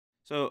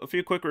So a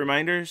few quick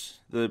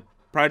reminders. The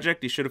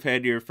project, you should have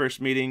had your first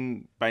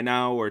meeting by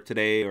now or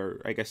today, or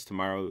I guess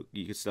tomorrow.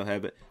 You could still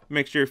have it.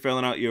 Make sure you're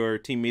filling out your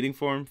team meeting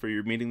form for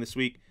your meeting this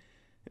week.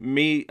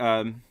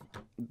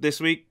 This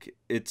week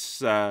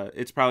it's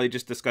probably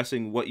just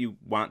discussing what you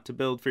want to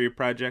build for your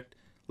project,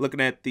 looking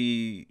at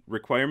the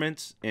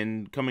requirements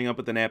and coming up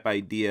with an app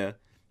idea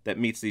that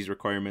meets these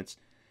requirements.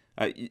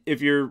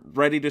 If you're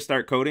ready to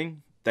start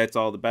coding, that's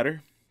all the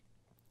better.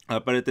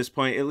 But at this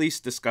point, at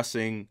least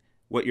discussing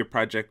what your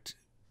project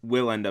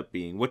will end up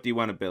being. What do you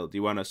want to build? Do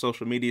you want a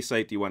social media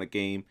site? Do you want a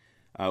game?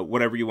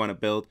 Whatever you want to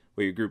build,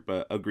 what your group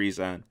agrees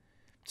on.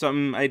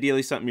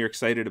 Ideally something you're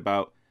excited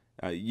about.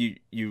 I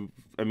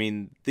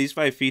mean, these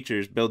 5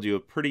 features build you a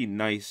pretty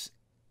nice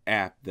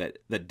app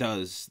that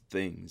does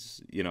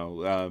things. You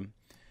know,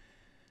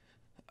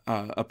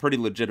 a pretty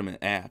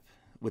legitimate app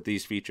with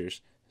these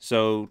features.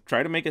 So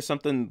try to make it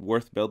something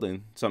worth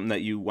building, something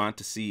that you want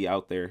to see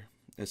out there,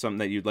 something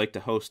that you'd like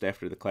to host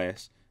after the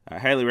class. I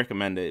highly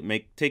recommend it.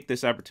 Take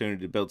this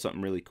opportunity to build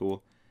something really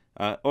cool.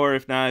 Or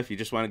if not, if you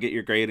just want to get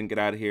your grade and get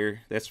out of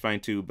here, that's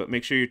fine too. But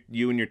make sure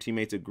you and your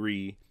teammates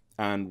agree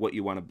on what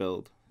you want to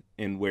build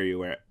and where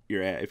you're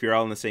at. If you're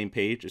all on the same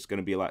page, it's going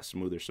to be a lot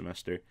smoother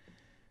semester.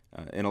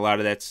 And a lot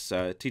of that's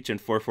teaching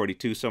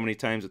 442 so many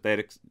times with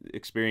that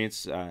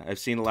experience. I've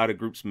seen a lot of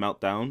groups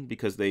melt down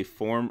because they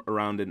form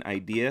around an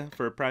idea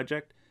for a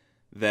project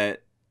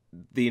that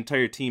the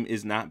entire team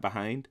is not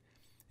behind.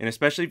 And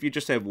especially if you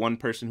just have one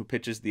person who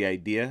pitches the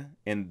idea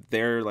and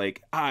they're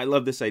like, I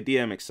love this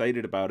idea, I'm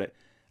excited about it.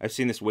 I've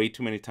seen this way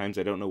too many times,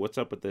 I don't know what's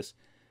up with this.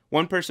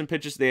 One person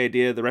pitches the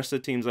idea, the rest of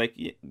the team's like,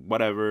 yeah,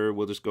 whatever,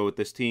 we'll just go with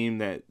this team.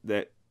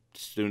 That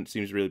student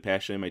seems really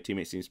passionate, my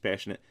teammate seems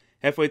passionate.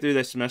 Halfway through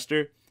that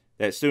semester,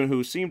 that student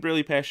who seemed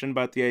really passionate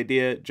about the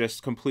idea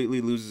just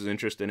completely loses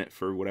interest in it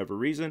for whatever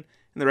reason,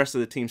 and the rest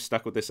of the team's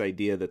stuck with this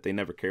idea that they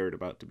never cared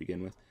about to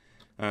begin with.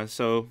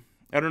 So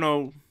I don't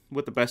know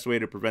what the best way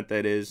to prevent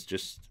that is.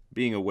 Just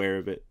being aware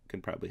of it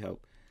can probably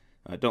help.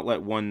 Don't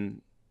let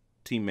one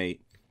teammate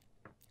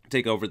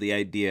take over the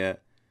idea,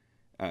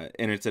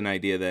 and it's an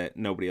idea that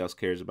nobody else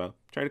cares about.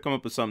 Try to come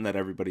up with something that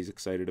everybody's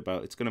excited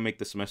about. It's going to make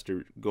the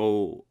semester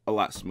go a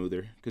lot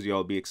smoother because you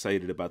all be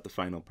excited about the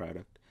final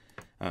product.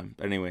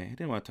 But anyway, I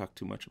didn't want to talk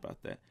too much about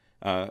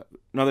that.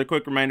 Another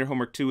quick reminder,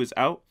 homework 2 is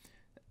out.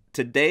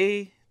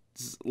 Today's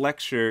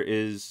lecture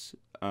is,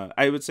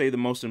 I would say, the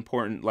most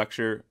important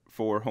lecture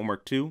for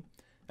homework 2.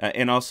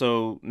 And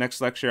also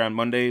next lecture on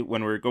Monday,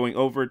 when we're going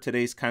over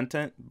today's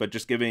content, but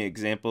just giving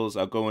examples,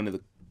 I'll go into the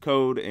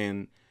code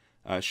and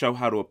show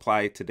how to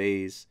apply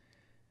today's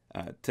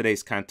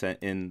content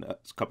in a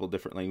couple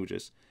different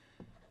languages.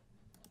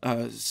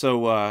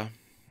 So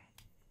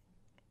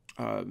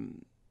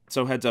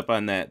heads up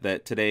on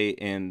that today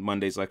and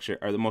Monday's lecture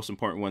are the most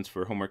important ones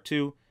for homework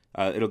 2.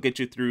 It'll get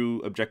you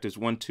through objectives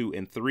 1, 2,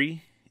 and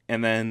 3,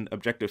 and then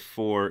objective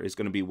 4 is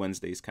going to be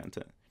Wednesday's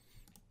content.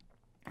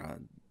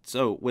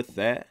 So with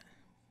that,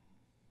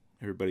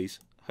 everybody's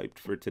hyped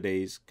for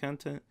today's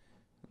content.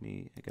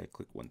 I gotta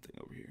click one thing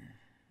over here.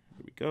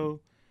 Here we go.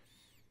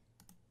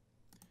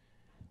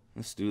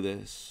 Let's do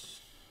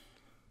this.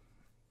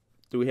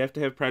 Do we have to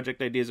have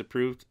project ideas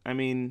approved? I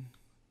mean,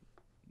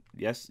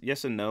 yes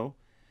and no.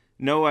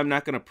 No, I'm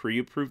not gonna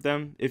pre-approve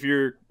them. If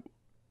you're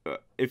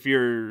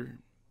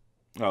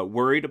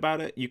worried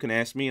about it, you can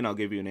ask me and I'll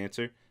give you an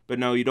answer. But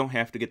no, you don't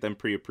have to get them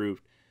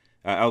pre-approved.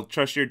 I'll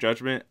trust your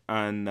judgment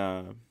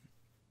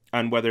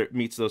on whether it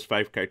meets those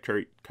 5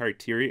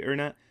 criteria or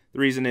not. The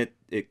reason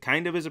it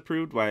kind of is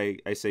approved, why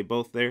I say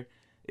both there,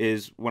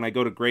 is when I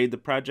go to grade the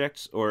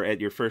projects or at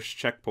your first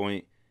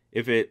checkpoint,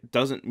 if it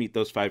doesn't meet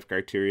those 5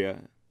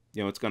 criteria,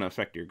 it's going to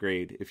affect your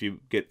grade if you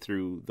get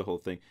through the whole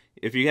thing.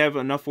 If you have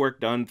enough work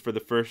done for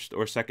the first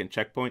or second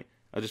checkpoint,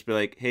 I'll just be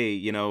like, hey,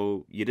 you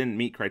didn't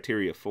meet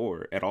criteria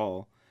 4 at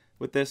all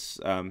with this.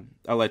 I'll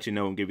let you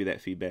know and give you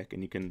that feedback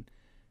and you can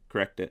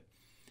correct it.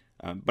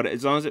 But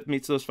as long as it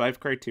meets those 5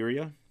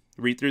 criteria,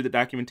 read through the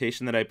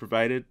documentation that I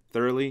provided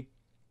thoroughly.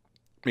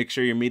 Make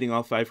sure you're meeting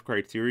all 5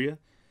 criteria.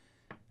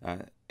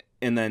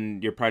 And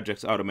then your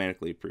project's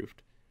automatically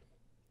approved.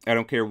 I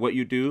don't care what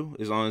you do,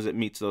 as long as it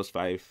meets those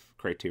 5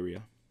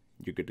 criteria.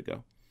 You're good to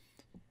go.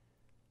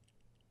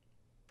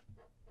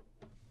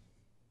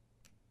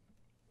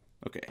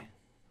 Okay,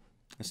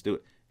 let's do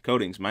it.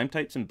 Codings, MIME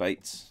types, and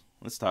bytes.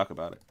 Let's talk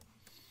about it.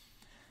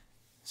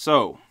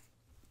 So,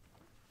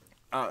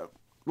 the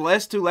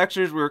last 2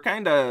 lectures we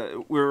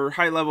were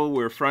high level,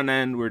 we were front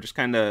end, we were just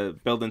kind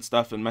of building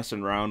stuff and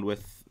messing around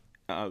with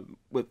HTML,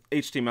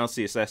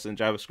 CSS, and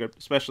JavaScript.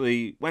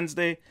 Especially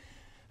Wednesday,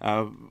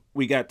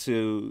 we got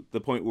to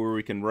the point where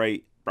we can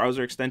write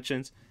browser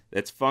extensions.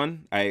 That's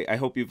fun. I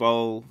hope you've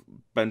all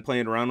been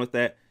playing around with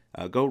that.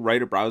 Go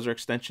write a browser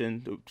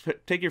extension.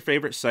 Take your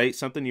favorite site,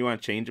 something you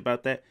want to change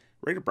about that.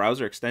 Write a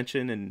browser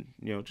extension and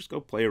just go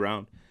play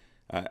around.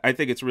 I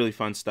think it's really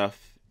fun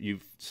stuff.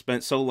 You've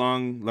spent so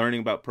long learning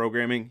about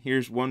programming.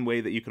 Here's one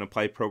way that you can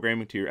apply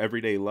programming to your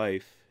everyday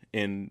life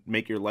and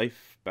make your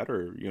life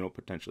better,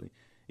 potentially,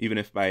 even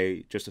if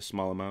by just a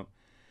small amount.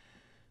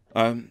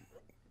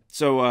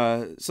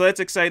 So that's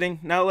exciting.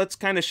 Now let's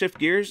kind of shift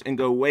gears and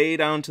go way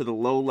down to the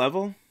low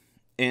level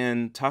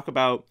and talk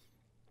about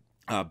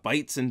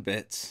bytes and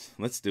bits.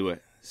 Let's do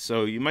it.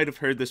 So you might have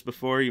heard this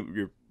before.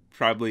 You're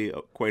probably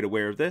quite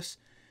aware of this,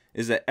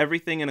 is that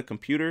everything in a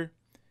computer,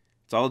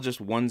 it's all just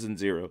ones and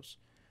zeros.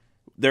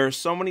 There are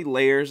so many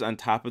layers on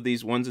top of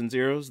these ones and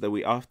zeros that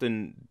we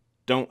often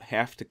don't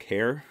have to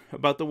care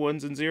about the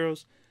ones and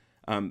zeros.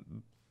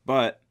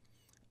 But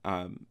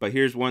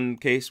here's one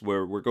case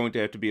where we're going to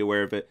have to be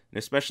aware of it, and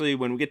especially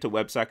when we get to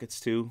WebSockets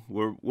 2,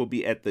 we'll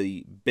be at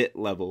the bit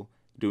level,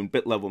 doing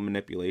bit level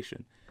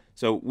manipulation.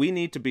 So we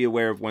need to be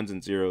aware of ones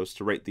and zeros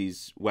to write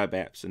these web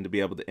apps and to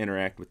be able to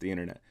interact with the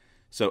internet.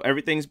 So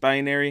everything's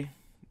binary.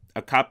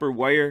 A copper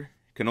wire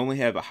can only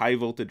have a high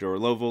voltage or a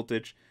low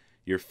voltage.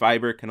 Your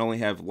fiber can only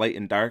have light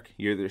and dark.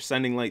 You're either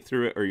sending light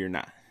through it or you're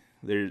not.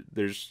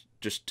 There's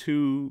just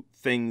two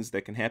things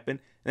that can happen,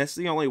 and that's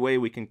the only way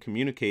we can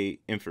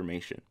communicate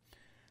information.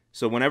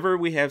 So whenever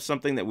we have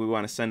something that we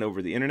want to send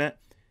over the internet,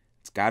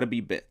 it's got to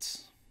be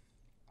bits.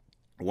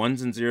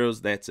 Ones and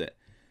zeros, that's it.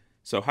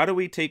 So how do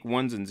we take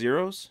ones and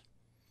zeros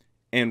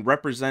and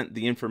represent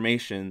the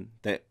information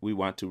that we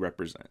want to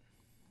represent?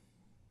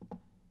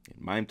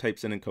 MIME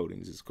types and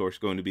encodings is, of course,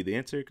 going to be the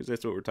answer because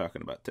that's what we're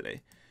talking about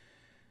today.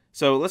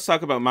 So let's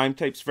talk about MIME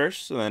types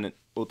first, so then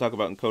we'll talk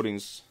about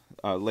encodings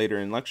later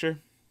in lecture.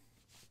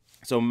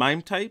 So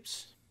MIME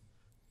types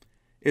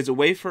is a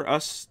way for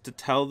us to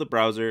tell the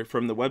browser,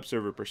 from the web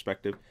server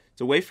perspective,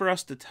 it's a way for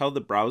us to tell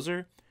the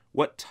browser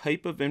what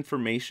type of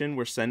information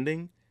we're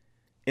sending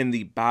in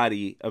the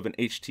body of an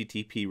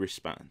HTTP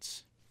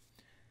response.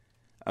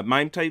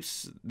 MIME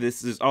types,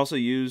 this is also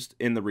used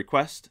in the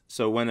request.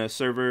 So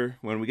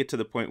when we get to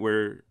the point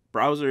where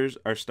browsers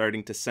are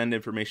starting to send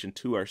information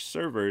to our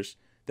servers,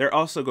 they're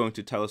also going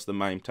to tell us the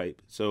MIME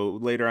type. So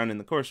later on in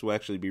the course, we'll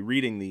actually be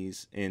reading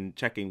these and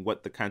checking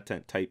what the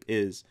content type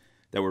is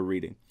that we're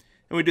reading.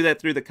 And we do that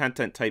through the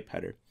content type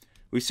header.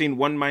 We've seen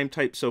one MIME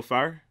type so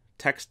far,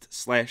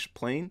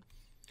 text/plain.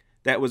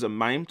 That was a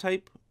MIME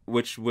type,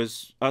 which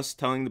was us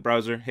telling the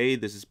browser, hey,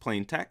 this is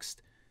plain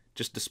text.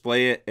 Just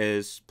display it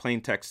as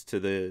plain text to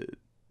the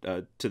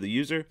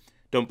user.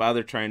 Don't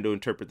bother trying to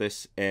interpret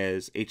this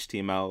as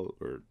HTML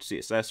or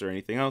CSS or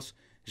anything else.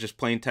 It's just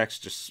plain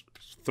text. Just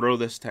throw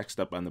this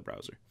text up on the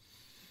browser.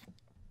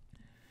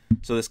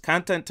 So this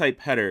content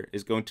type header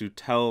is going to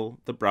tell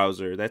the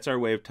browser, that's our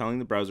way of telling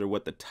the browser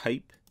what the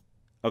type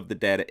of the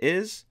data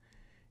is.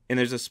 And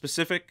there's a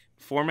specific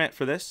format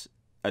for this,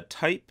 a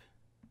type,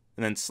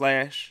 and then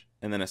slash,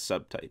 and then a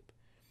subtype.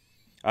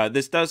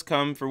 This does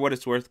come, for what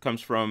it's worth,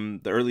 comes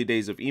from the early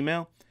days of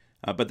email,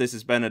 but this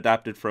has been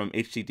adopted from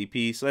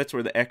HTTP, so that's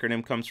where the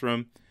acronym comes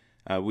from.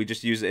 We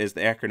just use it as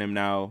the acronym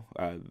now.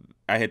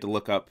 I had to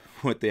look up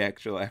what the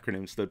actual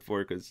acronym stood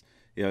for because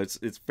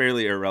it's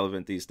fairly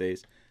irrelevant these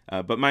days.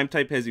 But MIME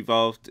type has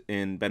evolved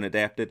and been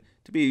adapted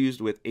to be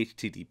used with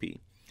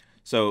HTTP.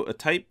 So a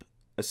type,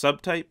 a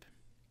subtype.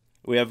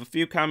 We have a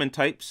few common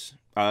types.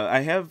 I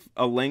have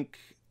a link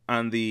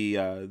on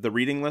the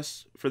reading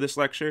list for this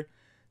lecture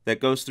that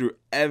goes through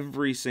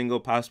every single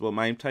possible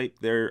MIME type.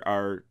 There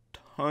are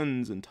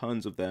tons and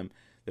tons of them.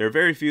 There are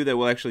very few that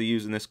we'll actually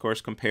use in this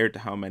course compared to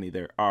how many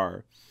there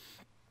are,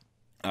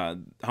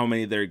 how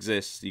many there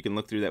exist. You can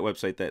look through that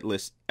website that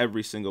lists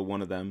every single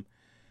one of them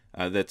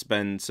that's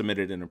been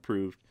submitted and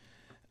approved.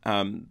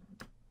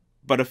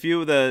 But a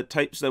few of the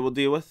types that we'll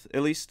deal with,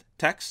 at least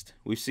text.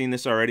 We've seen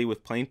this already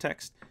with plain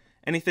text.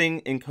 Anything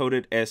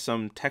encoded as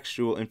some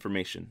textual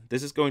information.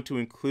 This is going to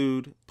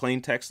include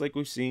plain text like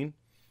we've seen,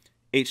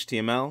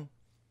 HTML,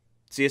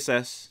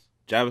 CSS,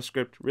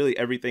 JavaScript, really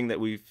everything that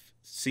we've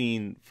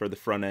seen for the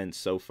front end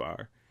so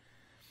far.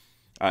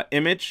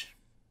 Image,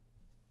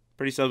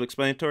 pretty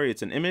self-explanatory.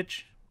 It's an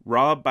image,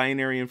 raw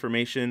binary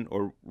information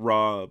or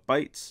raw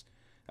bytes.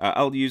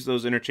 I'll use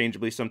those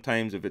interchangeably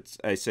sometimes. If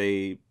I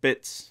say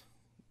bits,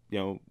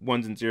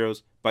 ones and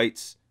zeros,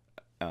 bytes,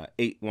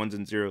 8 ones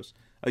and zeros.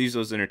 I'll use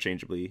those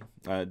interchangeably.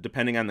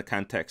 Depending on the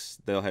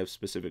context, they'll have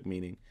specific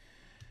meaning.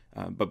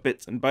 But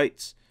bits and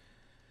bytes.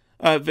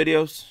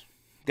 Videos,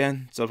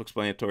 again,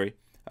 self-explanatory.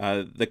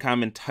 The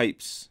common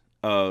types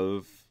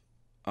of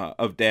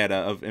data,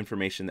 of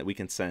information that we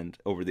can send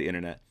over the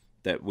internet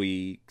that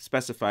we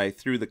specify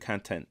through the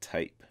content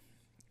type,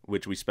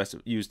 which we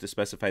use to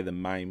specify the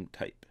MIME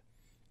type.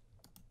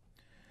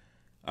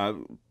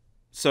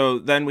 So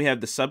then we have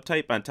the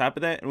subtype on top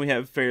of that, and we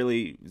have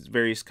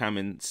various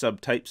common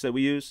subtypes that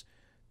we use.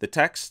 The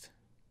text,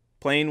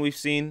 plain we've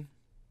seen.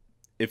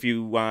 If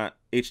you want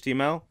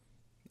HTML,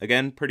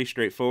 again, pretty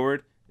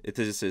straightforward.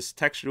 This is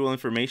textual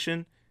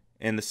information,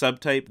 and the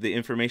subtype, the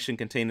information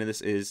contained in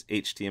this is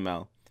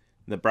HTML.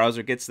 The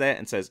browser gets that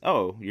and says,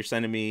 oh, you're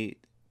sending me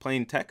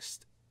plain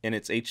text, and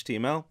it's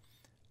HTML.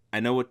 I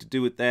know what to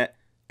do with that.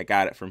 I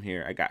got it from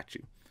here. I got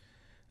you.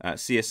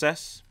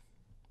 CSS,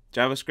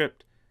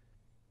 JavaScript,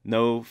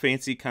 no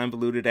fancy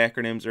convoluted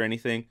acronyms or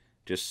anything.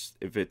 Just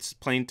if it's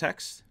plain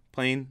text,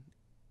 plain,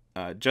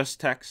 just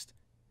text.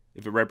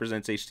 If it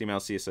represents HTML,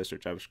 CSS, or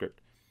JavaScript,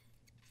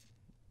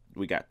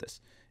 we got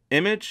this.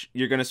 Image,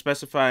 you're going to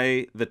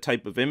specify the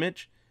type of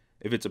image.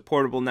 If it's a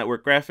portable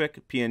network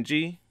graphic,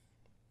 PNG.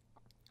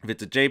 If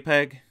it's a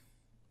JPEG.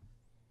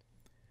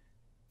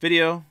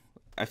 Video,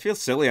 I feel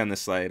silly on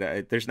this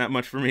slide. There's not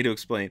much for me to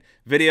explain.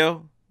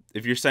 Video,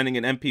 if you're sending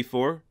an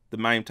MP4, the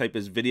MIME type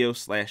is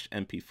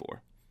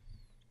video/MP4.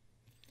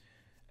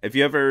 If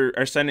you ever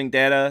are sending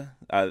data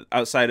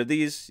outside of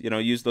these,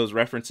 use those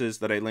references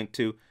that I linked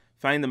to.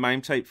 Find the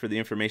MIME type for the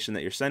information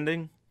that you're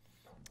sending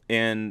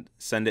and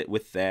send it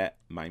with that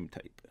MIME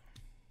type.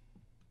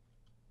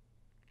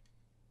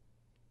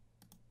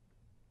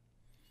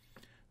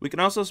 We can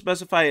also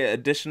specify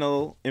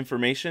additional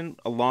information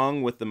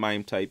along with the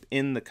MIME type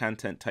in the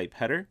content type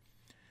header.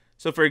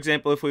 So for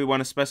example, if we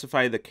want to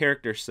specify the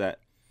character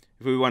set,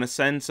 if we want to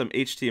send some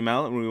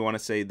HTML and we want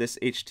to say this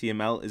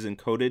HTML is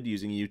encoded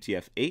using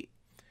UTF-8,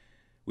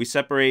 we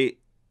separate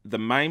the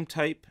MIME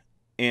type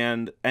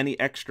and any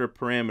extra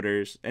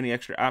parameters, any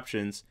extra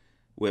options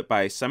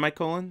by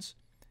semicolons,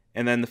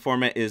 and then the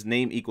format is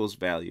name equals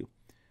value.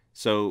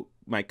 So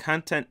my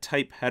content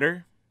type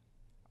header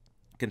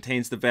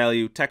contains the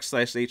value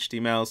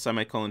text/HTML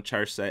semicolon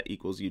char set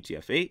equals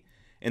UTF-8,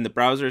 and the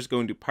browser is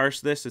going to parse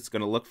this. It's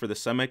going to look for the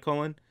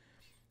semicolon.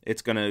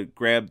 It's going to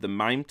grab the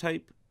MIME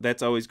type.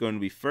 That's always going to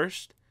be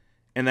first,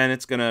 and then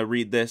it's going to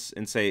read this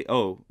and say,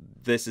 oh,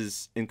 this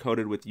is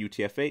encoded with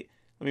UTF-8.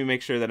 Let me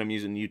make sure that I'm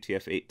using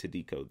UTF-8 to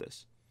decode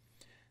this.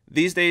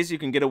 These days you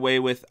can get away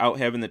without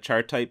having the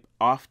char type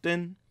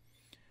often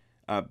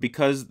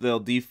because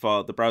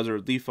the browser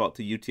will default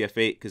to UTF-8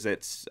 because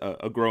that's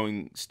a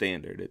growing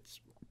standard. It's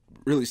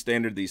really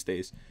standard these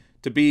days.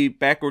 To be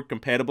backward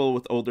compatible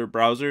with older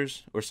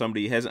browsers or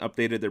somebody hasn't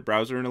updated their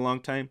browser in a long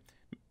time,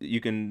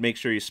 you can make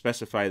sure you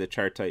specify the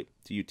char type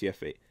to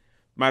UTF-8.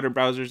 Modern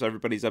browsers,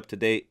 everybody's up to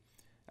date.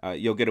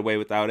 You'll get away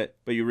without it,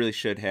 but you really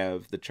should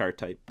have the char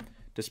type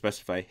to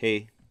specify,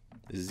 hey,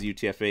 this is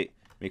UTF-8.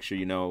 Make sure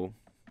you know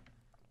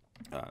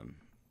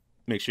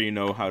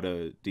how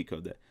to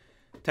decode that.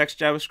 Text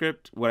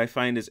JavaScript, what I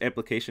find is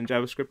application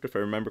JavaScript, if I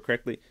remember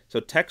correctly. So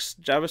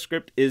text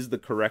JavaScript is the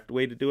correct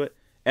way to do it.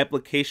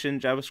 Application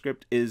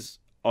JavaScript is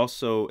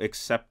also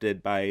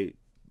accepted by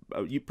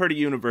pretty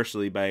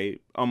universally by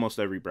almost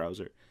every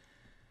browser.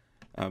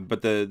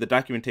 But the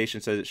documentation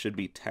says it should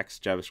be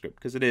text JavaScript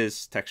because it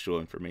is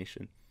textual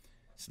information.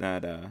 It's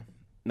not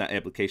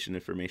application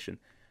information.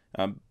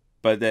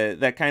 But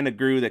that kind of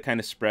grew, that kind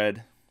of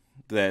spread,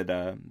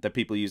 that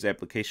people use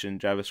application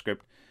JavaScript.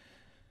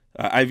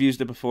 I've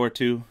used it before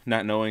too,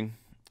 not knowing.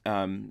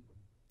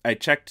 I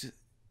checked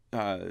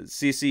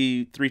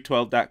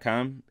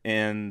CSE312.com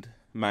and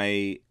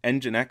my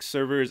Nginx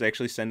server is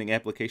actually sending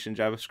application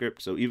JavaScript.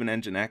 So even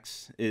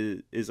Nginx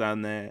is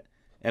on that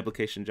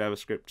application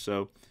JavaScript.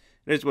 So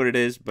it is what it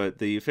is, but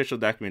the official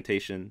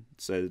documentation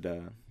says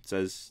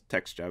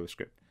text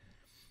JavaScript.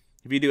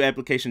 If you do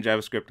application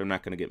JavaScript, I'm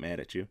not going to get mad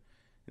at you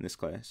in this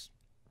class.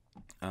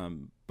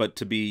 But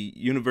to be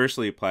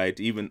universally applied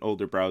to even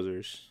older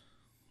browsers,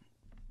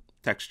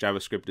 text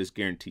JavaScript is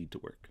guaranteed to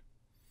work.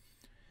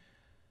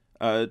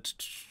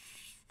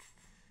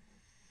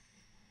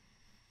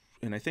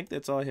 And I think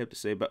that's all I have to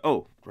say about.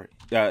 Oh, right.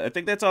 I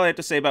think that's all I have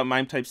to say about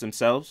MIME types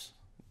themselves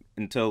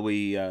until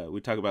we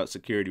talk about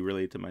security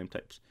related to MIME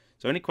types.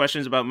 So any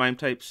questions about MIME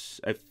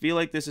types? I feel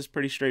like this is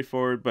pretty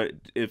straightforward, but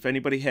if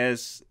anybody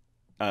has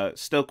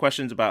still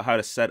questions about how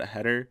to set a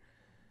header,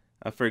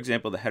 for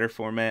example, the header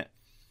format,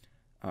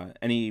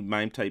 any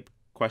MIME type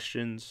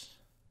questions?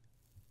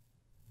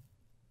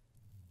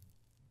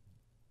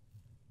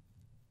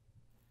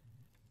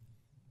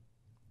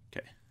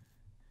 Okay.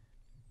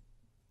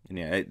 And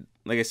yeah,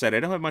 like I said, I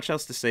don't have much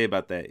else to say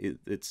about that.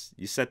 It's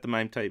you set the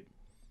MIME type,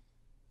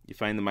 you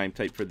find the MIME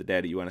type for the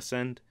data you want to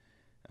send.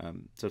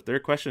 So if there are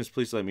questions,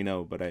 please let me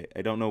know, but I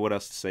don't know what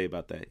else to say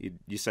about that.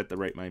 You set the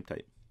right MIME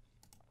type.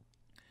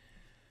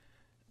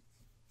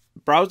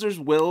 Browsers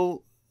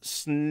will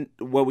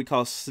what we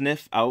call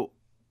sniff out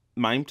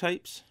MIME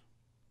types.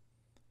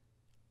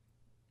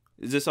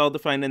 Is this all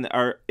defined in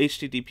our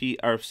HTTP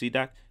RFC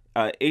doc?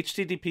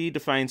 HTTP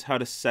defines how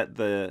to set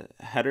the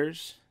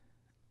headers,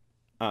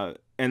 and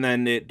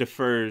then it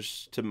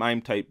defers to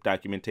MIME type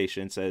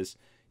documentation. It says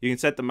you can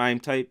set the MIME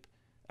type,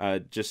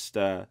 just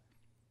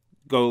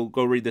go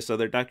read this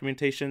other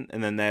documentation,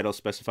 and then that'll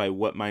specify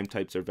what MIME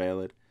types are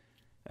valid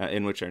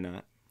and which are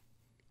not.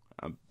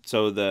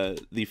 So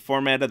the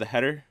format of the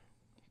header,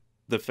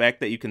 the fact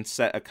that you can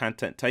set a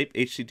content type,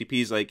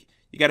 HTTP is like,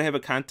 you got to have a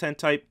content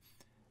type.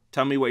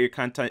 Tell me what your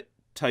content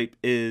type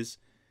is.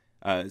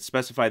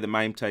 Specify the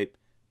MIME type,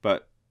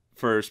 but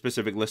for a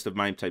specific list of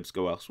MIME types,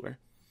 go elsewhere.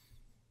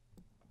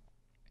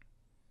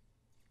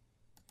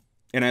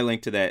 And I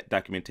linked to that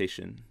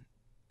documentation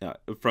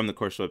from the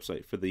course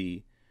website for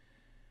the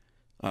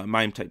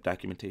MIME type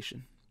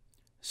documentation.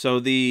 So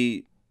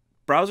the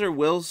browser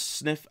will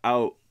sniff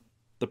out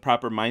the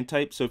proper MIME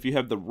type. So if you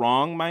have the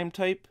wrong MIME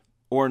type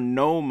or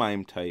no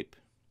MIME type,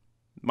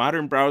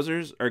 modern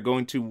browsers are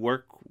going to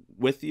work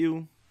with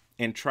you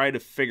and try to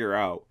figure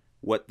out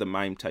what the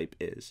MIME type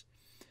is.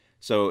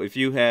 So if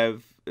you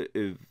have,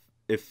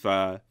 if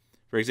for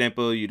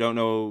example, you don't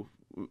know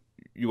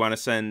you want to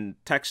send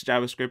text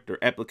JavaScript or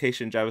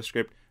application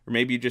JavaScript, or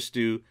maybe you just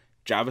do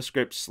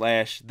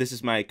JavaScript / this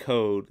is my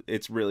code,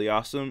 it's really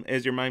awesome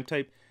as your MIME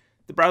type,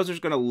 the browser's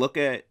going to look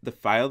at the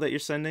file that you're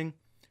sending,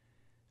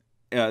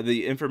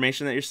 the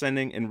information that you're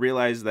sending, and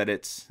realize that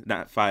it's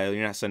not file.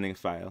 You're not sending a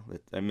file.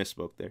 I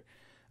misspoke there.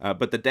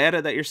 But the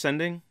data that you're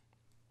sending,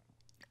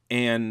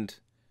 and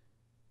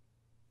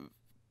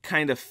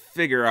kind of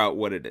figure out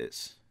what it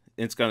is.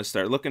 It's going to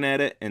start looking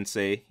at it and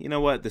say, you know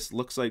what, this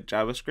looks like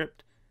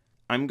JavaScript.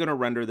 I'm going to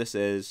render this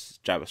as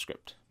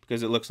JavaScript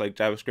because it looks like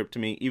JavaScript to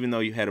me, even though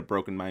you had a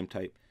broken MIME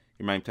type.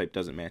 Your MIME type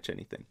doesn't match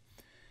anything.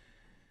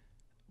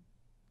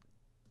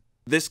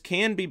 This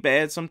can be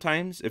bad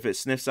sometimes if it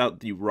sniffs out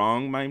the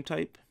wrong MIME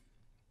type.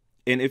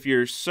 And if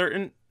you're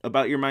certain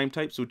about your MIME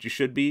types, which you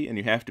should be, and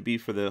you have to be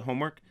for the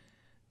homework,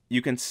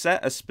 you can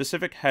set a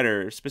specific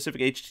header,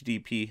 specific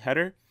HTTP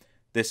header,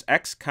 this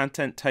X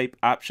content type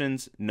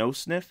options no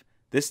sniff.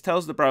 This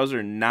tells the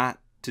browser not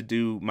to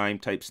do MIME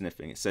type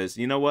sniffing. It says,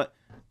 you know what,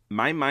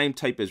 my MIME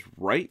type is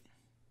right.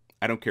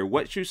 I don't care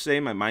what you say,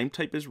 my MIME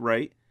type is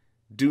right.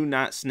 Do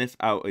not sniff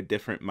out a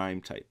different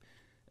MIME type.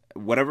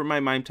 Whatever my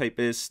MIME type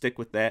is, stick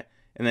with that.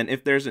 And then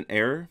if there's an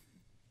error,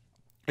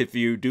 if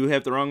you do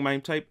have the wrong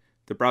MIME type,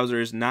 the browser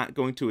is not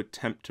going to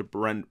attempt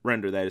to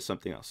render that as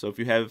something else. So if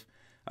you have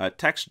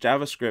text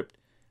JavaScript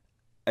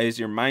as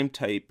your MIME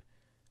type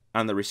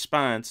on the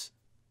response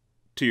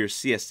to your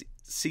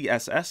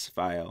CSS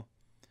file,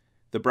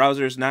 the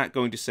browser is not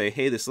going to say,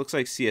 hey, this looks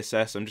like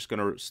CSS. I'm just going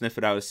to sniff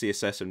it out as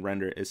CSS and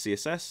render it as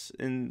CSS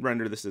and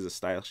render this as a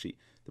style sheet.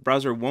 The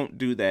browser won't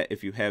do that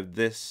if you have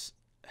this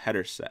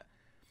header set.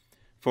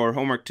 For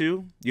homework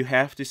 2, you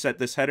have to set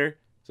this header.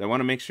 So I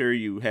want to make sure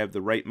you have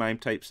the right MIME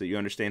type so you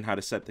understand how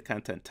to set the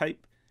content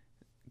type.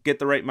 Get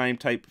the right MIME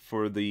type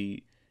for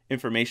the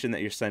information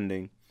that you're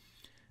sending,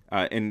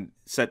 and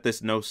set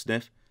this no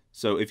sniff.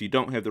 So if you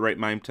don't have the right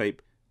MIME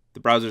type, the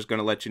browser is going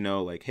to let you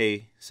know, like,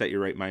 hey, set your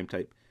right MIME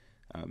type.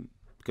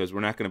 Because we're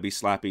not going to be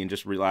sloppy and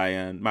just rely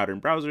on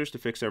modern browsers to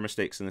fix our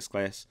mistakes in this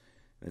class.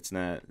 That's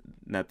not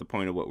the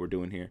point of what we're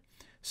doing here.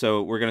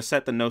 So we're going to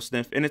set the no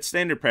sniff, and it's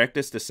standard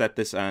practice to set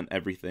this on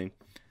everything.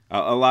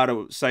 A lot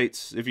of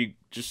sites, if you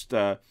just,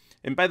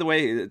 and by the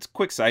way, it's a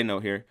quick side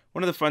note here.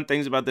 One of the fun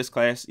things about this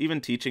class, even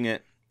teaching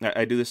it,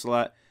 I do this a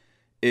lot,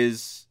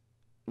 is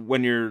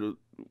when you're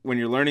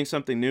learning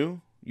something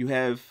new, you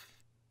have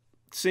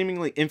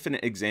seemingly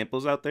infinite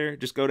examples out there.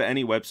 Just go to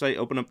any website,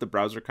 open up the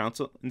browser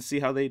console, and see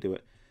how they do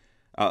it.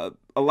 A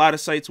lot of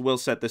sites will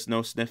set this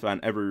no sniff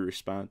on every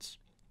response.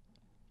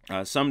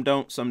 Some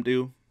don't, some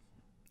do,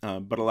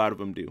 but a lot of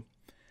them do.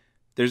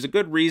 There's a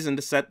good reason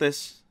to set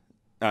this.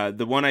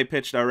 The one I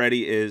pitched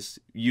already is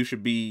you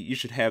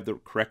should have the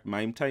correct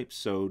MIME type,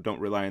 so don't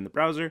rely on the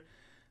browser.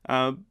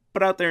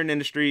 But out there in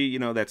industry, you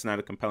know, that's not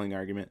a compelling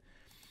argument.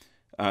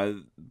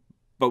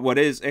 But what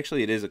is,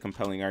 actually it is a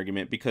compelling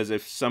argument, because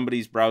if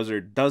somebody's browser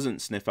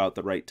doesn't sniff out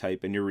the right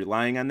type and you're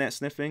relying on that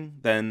sniffing,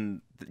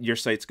 then your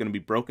site's going to be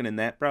broken in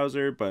that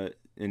browser,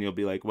 and you'll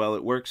be like, well,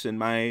 it works in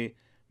my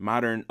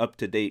modern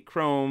up-to-date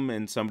Chrome,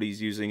 and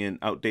somebody's using an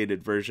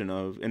outdated version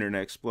of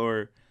Internet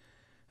Explorer,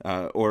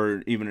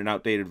 or even an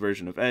outdated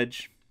version of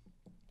Edge,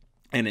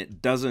 and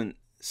it doesn't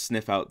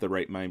sniff out the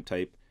right MIME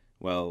type.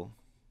 Well,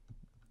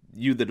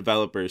 you, the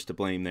developer, is to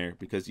blame there,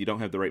 because you don't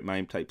have the right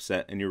MIME type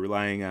set and you're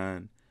relying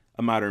on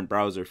a modern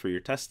browser for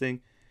your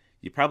testing.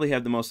 You probably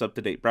have the most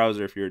up-to-date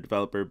browser if you're a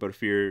developer, but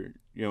if you're,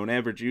 you know, an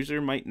average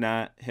user, might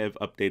not have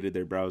updated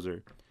their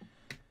browser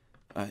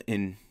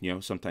in, you know,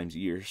 sometimes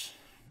years.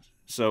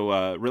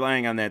 So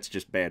relying on that's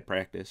just bad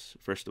practice,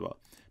 first of all.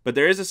 But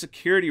there is a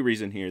security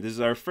reason here. This is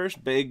our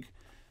first big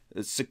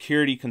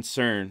security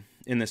concern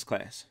in this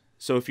class.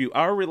 So if you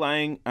are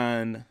relying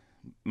on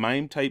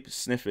MIME type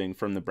sniffing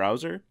from the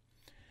browser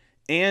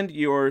and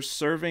you're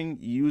serving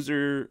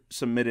user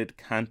submitted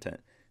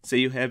content, say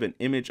you have an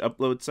image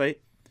upload site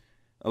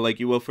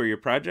like you will for your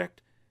project,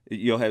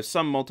 you'll have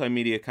some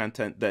multimedia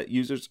content that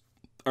users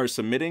are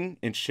submitting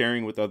and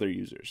sharing with other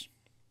users.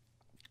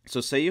 So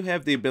say you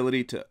have the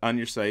ability to, on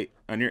your site,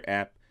 on your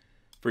app,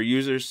 for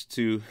users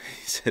to,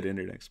 he said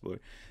Internet Explorer,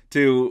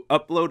 to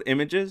upload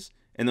images,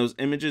 and those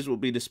images will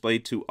be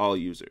displayed to all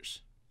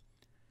users.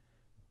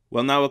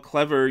 Well, now a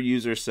clever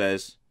user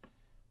says,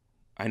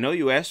 I know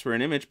you asked for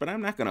an image, but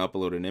I'm not going to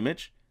upload an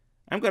image.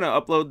 I'm going to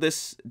upload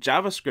this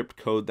JavaScript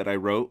code that I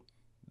wrote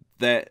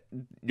that,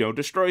 you know,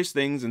 destroys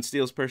things and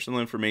steals personal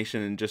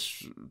information and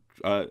just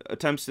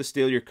attempts to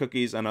steal your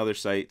cookies on other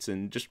sites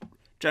and just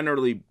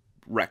generally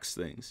wrecks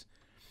things.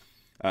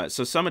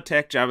 So some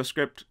attack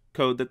JavaScript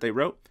code that they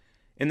wrote,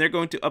 and they're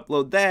going to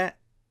upload that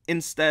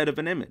instead of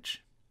an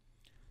image.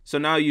 So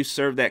now you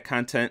serve that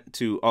content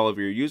to all of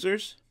your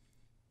users.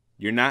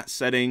 You're not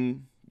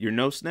setting your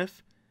no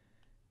sniff.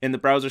 And the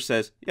browser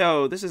says,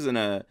 yo, this isn't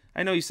a,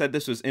 I know you said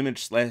this was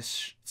image /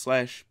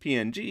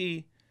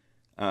 PNG,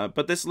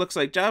 but this looks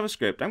like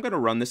JavaScript. I'm going to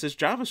run this as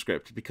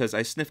JavaScript because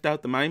I sniffed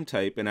out the MIME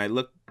type and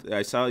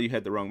I saw you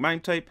had the wrong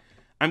MIME type.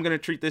 I'm going to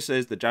treat this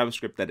as the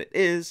JavaScript that it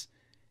is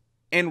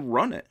and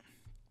run it.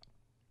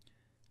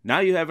 Now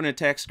you have an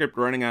attack script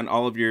running on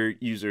all of your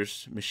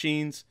users'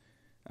 machines,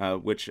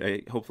 which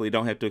I hopefully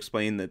don't have to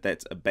explain that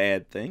that's a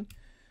bad thing.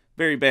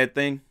 Very bad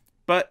thing.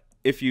 But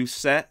if you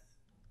set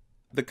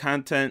the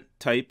content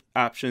type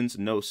options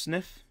no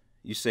sniff,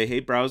 you say, hey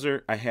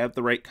browser, I have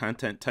the right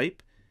content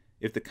type.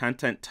 If the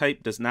content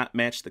type does not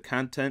match the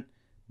content,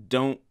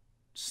 don't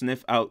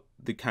sniff out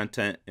the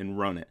content and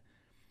run it.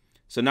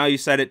 So now you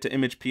set it to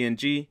image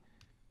PNG.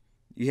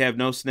 You have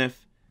no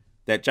sniff.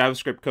 That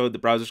JavaScript code, the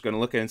browser's going to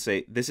look at it and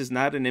say, this is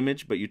not an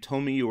image, but you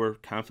told me you were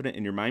confident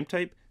in your MIME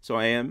type, so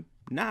I am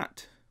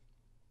not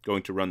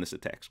going to run this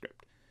attack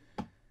script.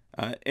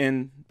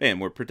 And bam,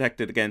 we're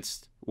protected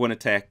against one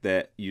attack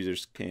that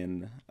users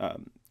can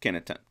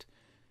attempt.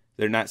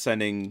 They're not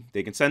sending,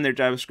 they can send their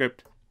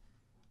JavaScript.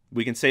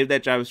 We can save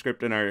that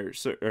JavaScript in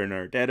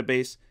our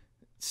database,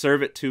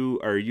 serve it to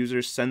our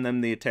users, send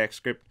them the attack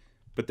script,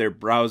 but their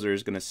browser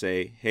is going to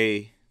say,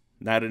 hey,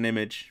 not an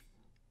image.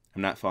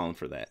 I'm not falling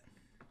for that.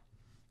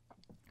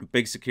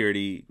 Big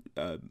security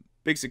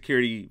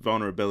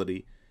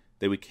vulnerability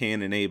that we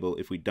can enable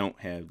if we don't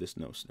have this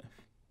no sniff.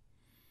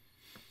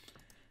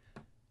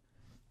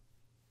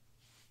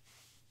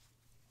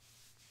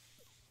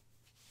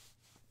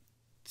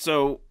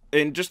 So,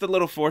 and just a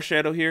little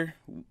foreshadow here,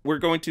 we're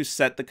going to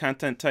set the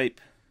content type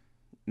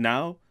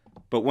now,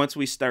 but once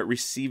we start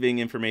receiving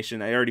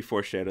information, I already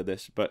foreshadowed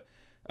this, but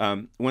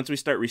once we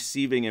start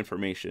receiving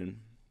information,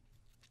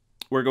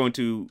 we're going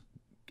to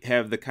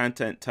have the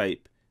content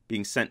type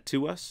being sent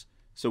to us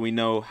so we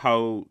know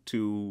how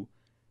to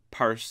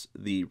parse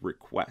the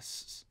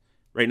requests.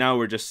 Right now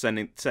we're just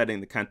setting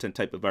the content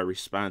type of our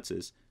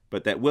responses,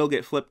 but that will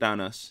get flipped on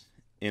us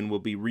and we'll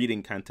be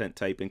reading content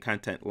type and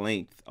content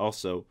length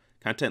also.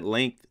 Content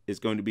length is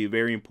going to be a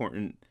very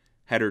important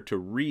header to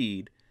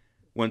read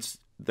once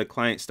the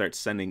client starts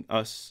sending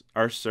us,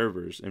 our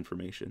servers,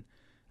 information.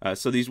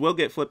 So these will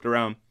get flipped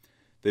around.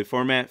 The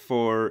format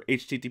for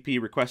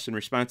HTTP requests and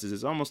responses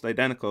is almost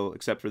identical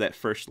except for that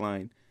first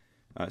line.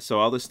 So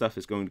all this stuff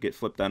is going to get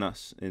flipped on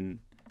us and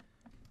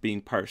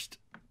being parsed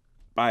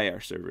by our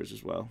servers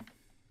as well.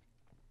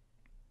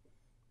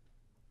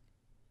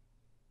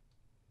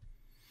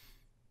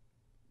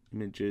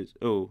 Images.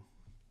 Oh,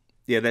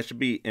 yeah, that should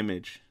be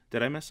image.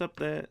 Did I mess up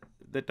that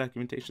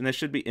documentation? That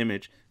should be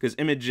image because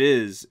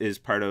images is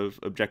part of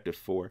Objective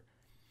 4.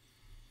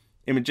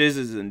 Images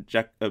is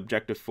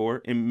Objective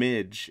 4.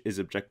 Image is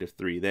Objective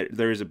 3.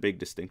 There is a big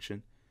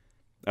distinction.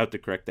 I'll have to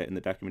correct that in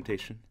the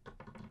documentation.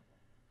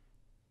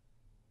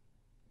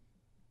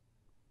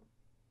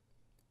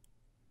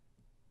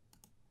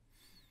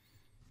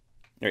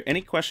 All right,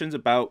 any questions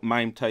about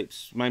MIME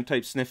types? MIME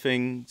type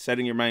sniffing,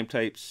 setting your MIME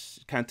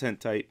types, content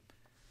type?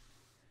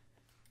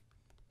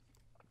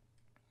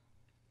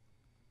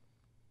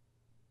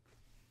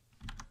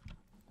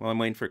 While I'm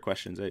waiting for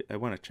questions, I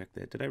want to check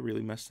that. Did I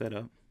really mess that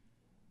up?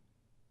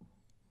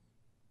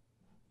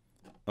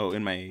 Oh,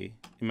 in my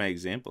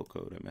example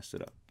code, I messed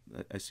it up.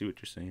 I see what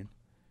you're saying.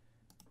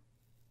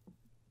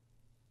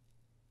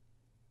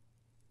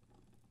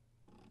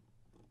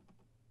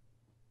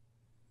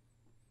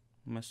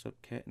 Messed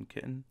up cat and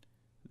kitten.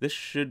 This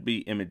should be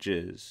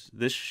images.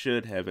 This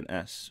should have an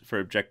S for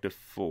Objective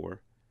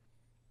 4.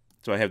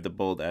 So I have the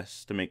bold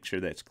S to make sure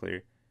that's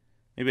clear.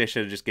 Maybe I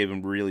should have just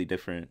given really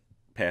different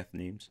path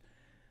names.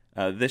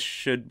 This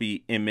should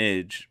be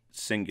image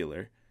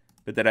singular.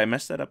 But did I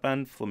mess that up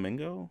on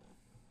Flamingo?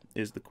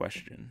 Is the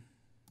question.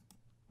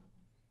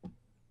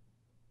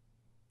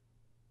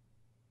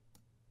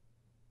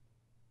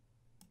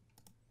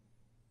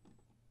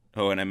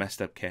 Oh, and I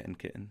messed up cat and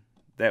kitten.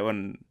 That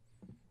one,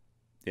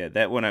 yeah,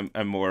 that one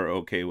I'm more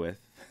okay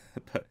with.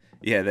 But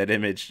yeah, that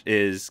image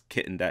is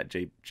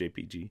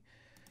kitten.jpg.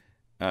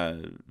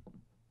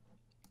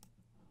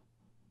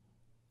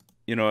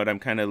 You know what? I'm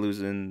kind of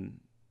losing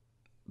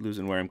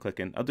where I'm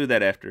clicking. I'll do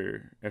that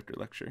after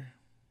lecture.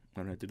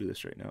 I don't have to do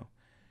this right now.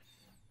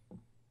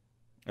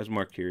 I was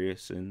more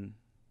curious, and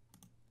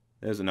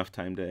there's enough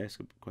time to ask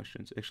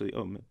questions. Actually,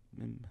 oh,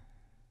 MIME.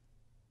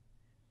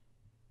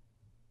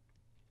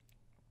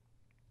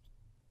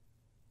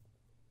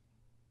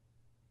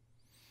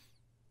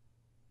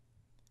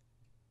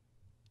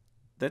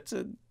 It's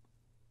a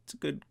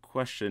good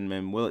question,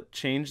 MIME. Will it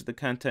change the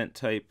content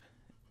type?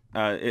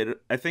 I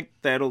think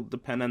that'll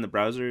depend on the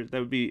browser. That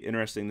would be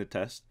interesting to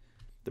test.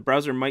 The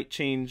browser might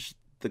change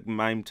the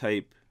MIME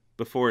type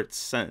before it's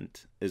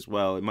sent as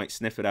well. It might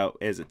sniff it out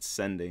as it's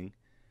sending.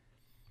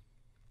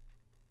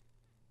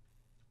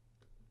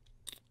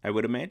 I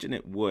would imagine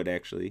it would,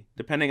 actually.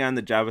 Depending on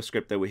the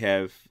JavaScript that we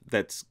have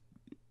that's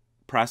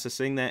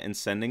processing that and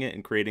sending it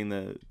and creating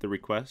the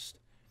request,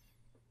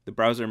 the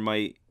browser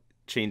might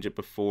change it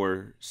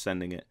before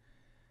sending it.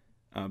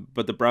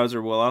 But the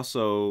browser will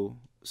also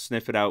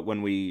sniff it out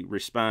when we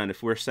respond.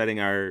 If we're setting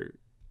our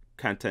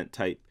content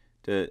type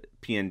to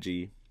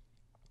PNG,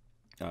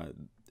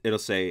 it'll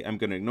say, I'm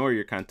going to ignore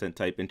your content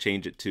type and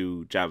change it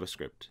to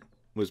JavaScript,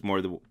 was more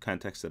the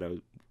context that I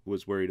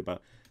was worried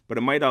about. But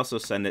it might also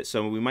send it,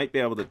 so we might be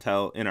able to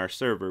tell in our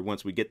server,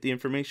 once we get the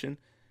information,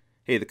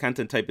 hey, the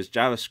content type is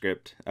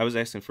JavaScript. I was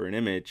asking for an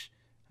image.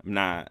 I'm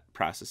not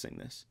processing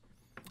this.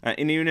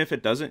 And even if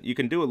it doesn't, you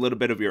can do a little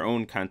bit of your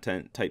own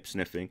content type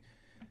sniffing.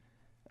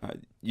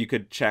 You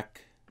could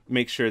check,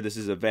 make sure this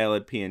is a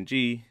valid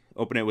PNG,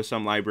 open it with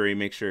some library,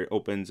 make sure it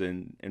opens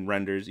and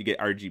renders. You get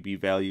RGB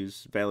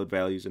values, valid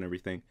values and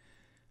everything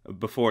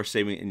before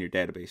saving it in your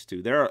database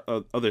too. There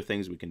are other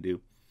things we can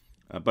do.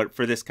 But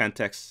for this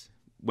context,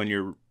 when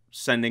you're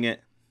sending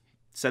it,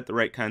 set the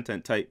right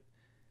content type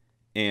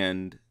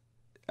and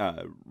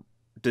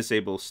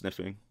disable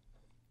sniffing.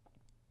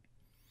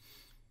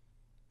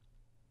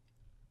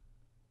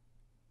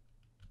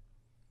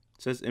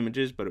 It says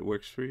images, but it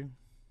works for you.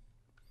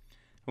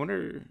 I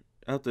wonder,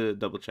 I'll have to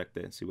double check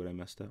that and see what I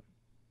messed up.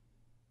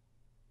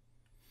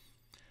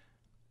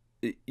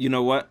 You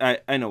know what?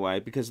 I know why.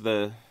 Because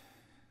I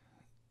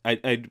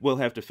will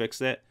have to fix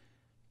that.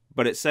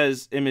 But it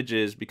says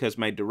images because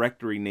my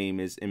directory name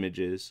is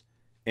images.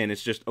 And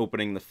it's just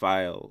opening the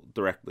file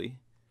directly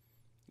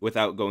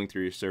without going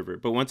through your server.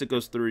 But once it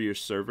goes through your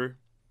server,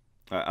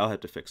 I'll have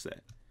to fix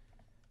that.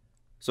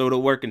 So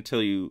it'll work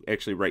until you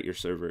actually write your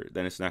server.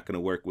 Then it's not going to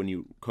work when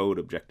you code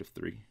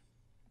Objective-3.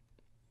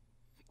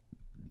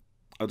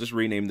 I'll just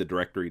rename the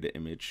directory to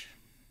image.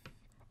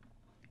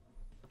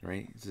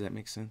 Right? Does that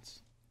make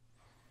sense?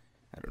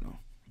 I don't know.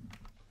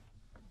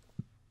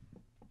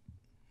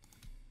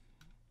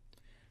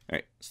 All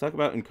right, let's talk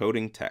about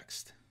encoding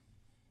text.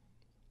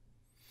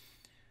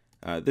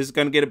 This is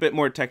going to get a bit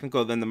more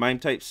technical than the MIME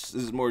types.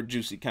 This is more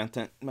juicy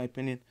content, in my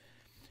opinion.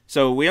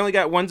 So we only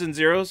got ones and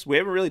zeros. We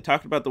haven't really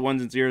talked about the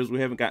ones and zeros.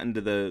 We haven't gotten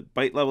to the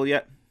byte level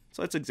yet.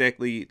 So let's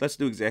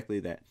do exactly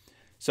that.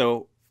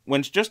 So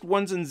when it's just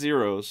ones and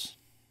zeros,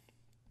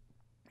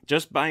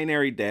 just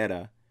binary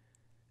data,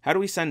 how do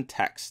we send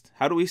text?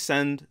 How do we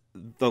send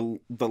the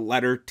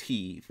letter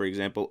T, for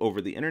example,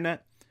 over the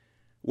internet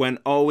when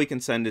all we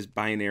can send is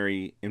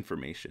binary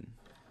information?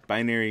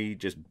 Binary,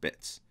 just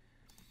bits.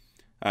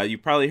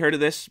 You've probably heard of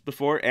this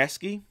before,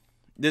 ASCII.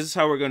 This is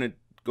how we're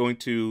going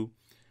to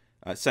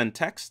send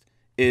text,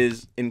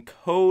 is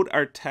encode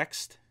our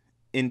text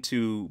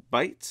into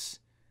bytes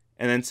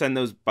and then send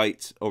those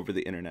bytes over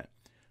the internet.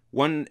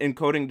 One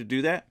encoding to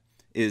do that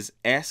is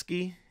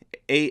ASCII,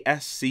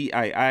 ASCII.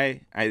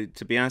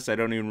 To be honest, I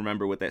don't even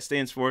remember what that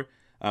stands for.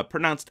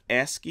 Pronounced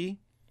ASCII.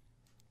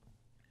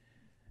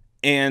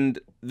 And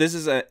this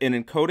is an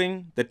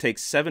encoding that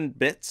takes 7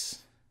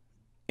 bits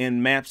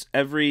and maps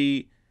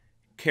every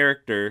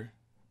character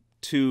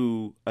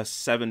to a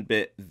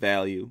 7-bit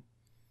value.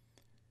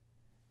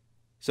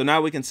 So now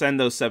we can send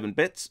those 7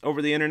 bits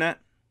over the internet,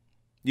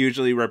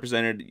 usually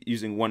represented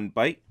using 1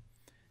 byte.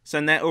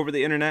 Send that over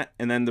the internet,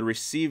 and then the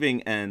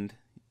receiving end,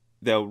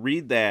 they'll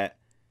read that,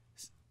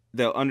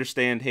 they'll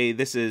understand, hey,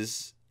 this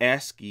is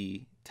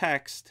ASCII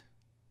text,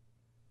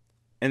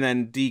 and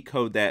then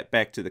decode that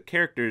back to the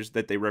characters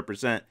that they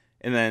represent,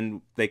 and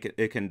then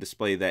it can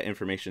display that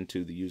information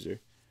to the user.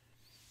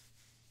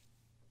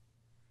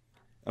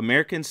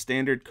 American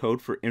Standard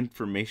Code for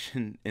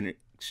Information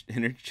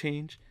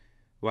Interchange?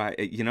 Why,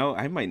 you know,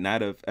 I might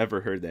not have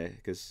ever heard that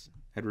because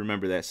I'd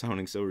remember that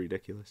sounding so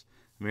ridiculous.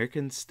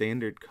 American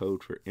Standard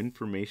Code for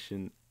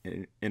Information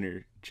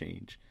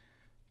Interchange.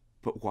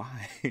 But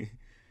why?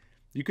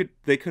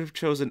 They could have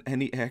chosen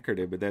any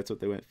acronym, but that's what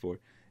they went for.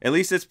 At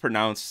least it's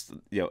pronounced,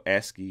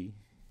 ASCII.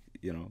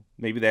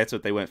 Maybe that's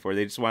what they went for.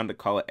 They just wanted to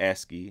call it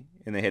ASCII,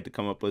 and they had to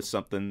come up with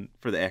something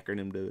for the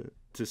acronym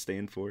to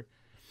stand for.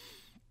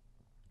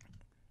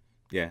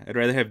 Yeah, I'd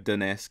rather have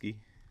done ASCII.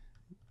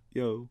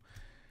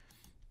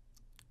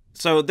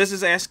 So this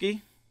is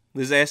ASCII.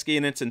 This is ASCII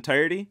in its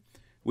entirety.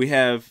 We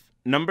have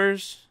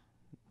numbers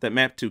that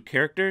map to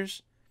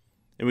characters,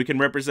 and we can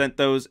represent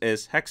those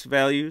as hex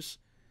values.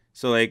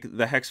 So like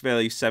the hex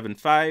value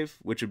 75,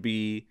 which would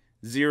be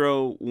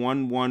 0,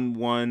 1, 1,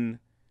 1.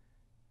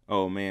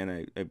 Oh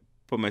man, I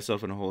put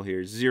myself in a hole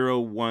here. 0,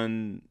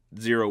 1,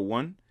 0,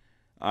 1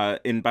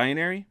 in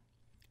binary.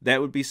 That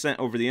would be sent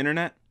over the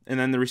internet, and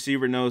then the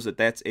receiver knows that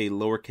that's a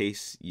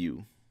lowercase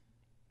u.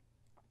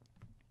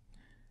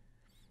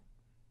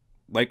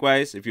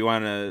 Likewise, if you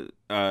want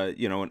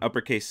an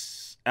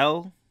uppercase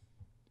L,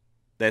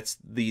 that's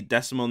the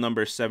decimal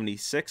number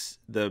 76,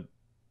 the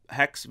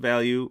hex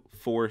value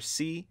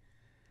 4C,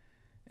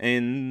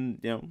 and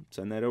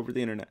send that over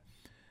the internet.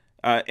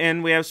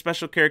 And we have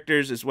special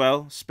characters as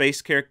well.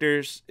 Space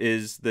characters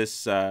is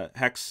this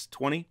hex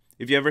 20.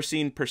 If you ever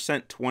seen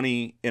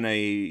 %20 in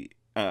a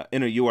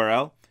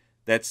URL,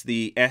 that's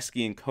the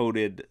ASCII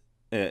encoded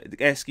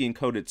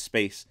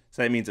space.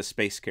 So that means a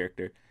space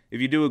character. If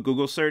you do a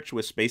Google search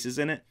with spaces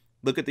in it,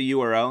 look at the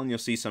URL and you'll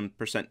see some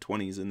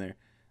 %20s in there.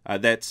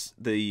 That's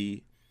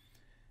the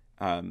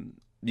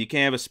you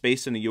can't have a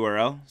space in a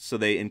URL, so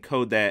they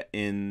encode that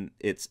in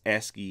its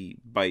ASCII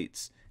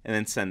bytes and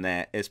then send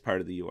that as part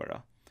of the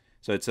URL.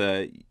 So it's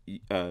an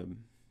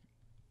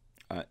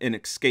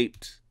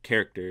escaped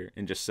character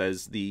and just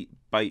says the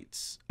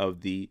bytes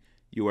of the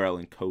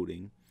URL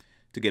encoding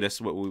to get us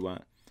what we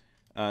want.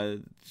 There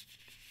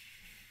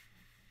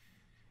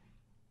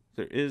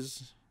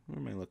is... Where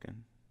am I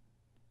looking?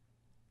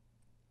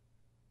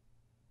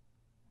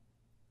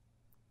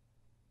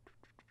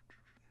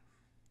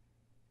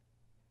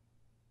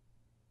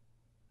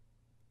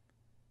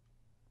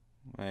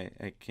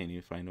 I can't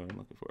even find what I'm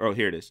looking for. Oh,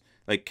 here it is.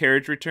 Like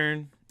carriage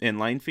return and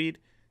line feed.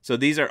 So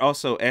these are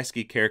also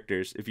ASCII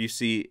characters. If you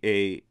see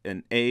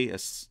an A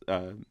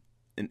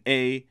and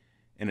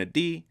a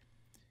D,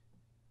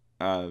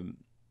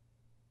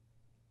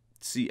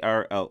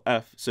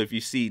 CRLF. So if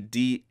you see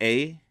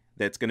DA,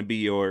 that's going to be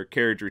your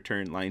carriage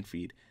return line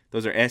feed.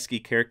 Those are ASCII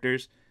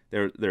characters.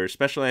 They're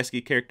special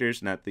ASCII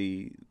characters, not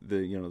the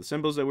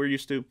symbols that we're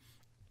used to.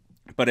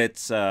 But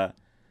it's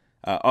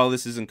all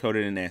this is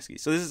encoded in ASCII.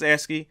 So this is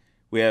ASCII.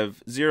 We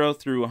have 0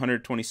 through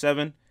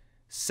 127,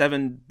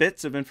 7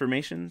 bits of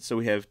information. So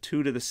we have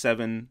 2 to the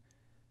 7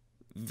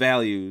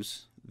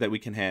 values that we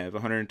can have,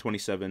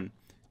 127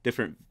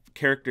 different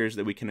characters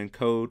that we can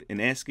encode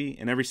in ASCII,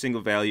 and every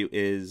single value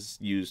is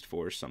used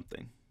for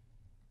something.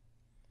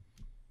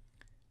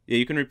 Yeah,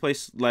 you can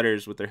replace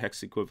letters with their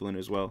hex equivalent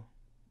as well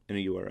in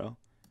a URL.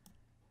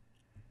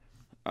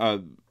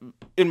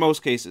 In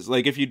most cases,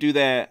 like if you do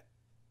that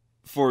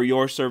for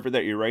your server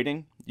that you're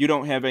writing, you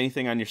don't have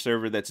anything on your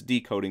server that's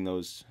decoding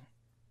those.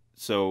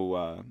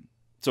 So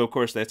of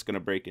course that's going to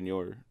break in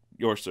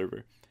your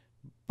server.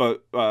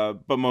 But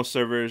most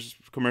servers,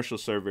 commercial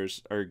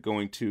servers, are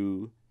going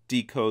to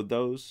decode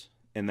those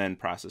and then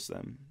process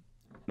them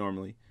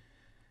normally.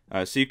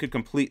 So you could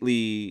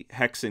completely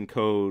hex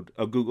encode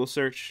a Google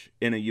search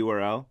in a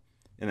URL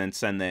and then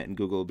send that, and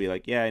Google will be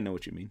like, yeah, I know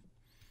what you mean.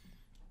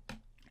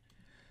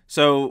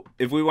 So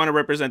if we want to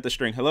represent the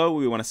string hello,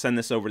 we want to send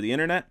this over the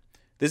internet.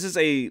 This is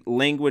a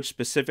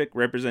language-specific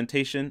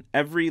representation.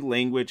 Every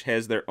language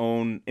has their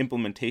own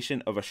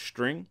implementation of a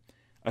string.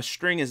 A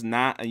string is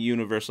not a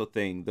universal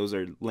thing. Those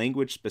are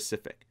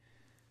language-specific.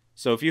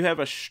 So if you have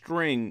a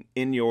string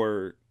in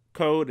your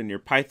code, in your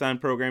Python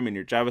program, in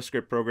your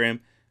JavaScript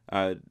program,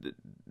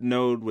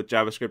 Node with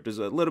JavaScript is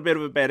a little bit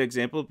of a bad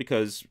example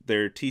because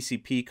their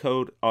TCP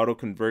code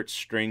auto-converts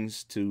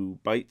strings to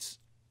bytes.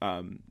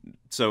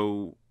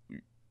 So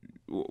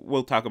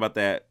we'll talk about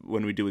that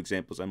when we do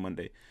examples on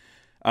Monday.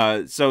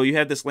 So you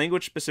have this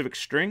language-specific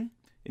string,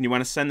 and you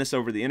want to send this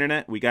over the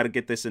internet. We got to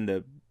get this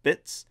into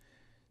bits.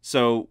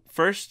 So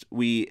first,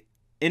 we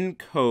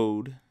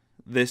encode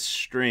this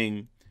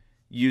string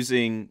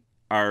using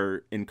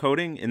our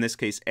encoding, in this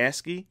case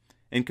ASCII,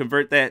 and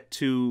convert that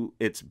to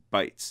its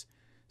bytes.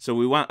 So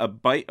we want a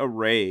byte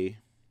array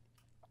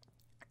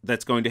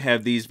that's going to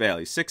have these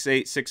values,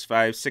 68,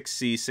 65,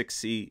 6C,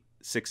 6C,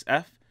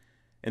 6F,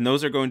 and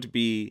those are going to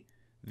be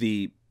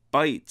the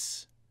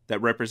bytes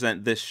that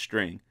represent this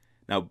string.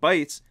 Now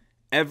bytes,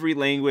 every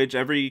language,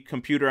 every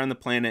computer on the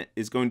planet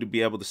is going to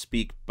be able to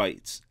speak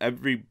bytes.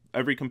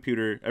 Every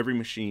computer, every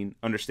machine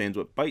understands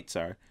what bytes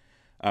are,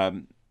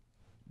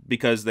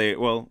 because they,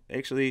 well,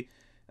 actually,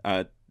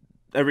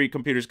 every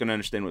computer is going to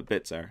understand what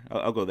bits are.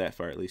 I'll go that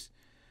far at least.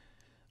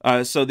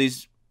 So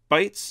these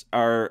bytes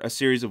are a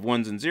series of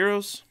ones and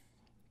zeros.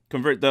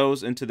 Convert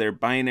those into their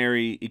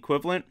binary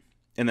equivalent,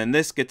 and then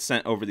this gets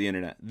sent over the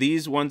internet.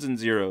 These ones and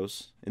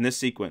zeros in this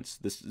sequence,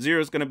 this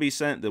 0 is going to be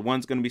sent, the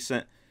 1's going to be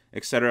sent,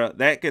 etc.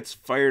 That gets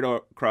fired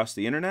across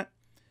the internet.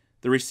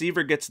 The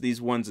receiver gets these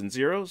 1's and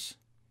zeros,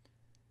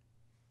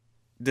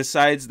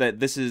 decides that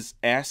this is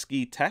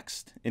ASCII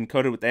text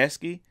encoded with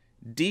ASCII,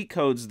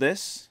 decodes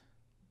this.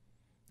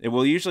 It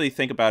will usually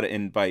think about it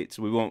in bytes.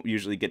 We won't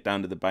usually get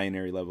down to the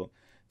binary level.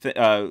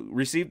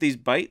 Receive these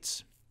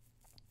bytes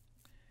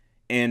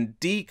and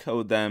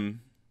decode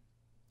them,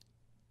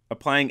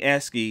 applying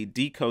ASCII,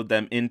 decode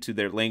them into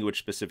their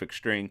language-specific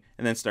string,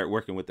 and then start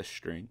working with the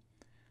string.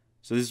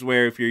 So this is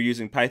where, if you're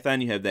using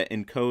Python, you have that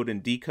encode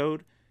and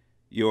decode.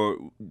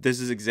 This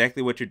is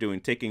exactly what you're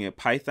doing, taking a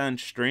Python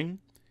string,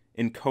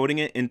 encoding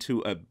it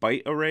into a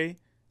byte array,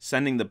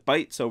 sending the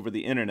bytes over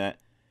the internet,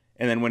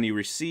 and then when you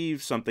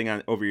receive something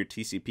over your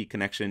TCP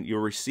connection,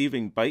 you're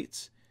receiving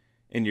bytes,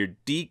 and you're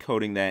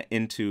decoding that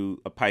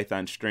into a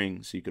Python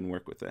string so you can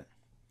work with it.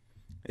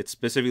 It's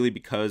specifically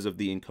because of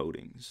the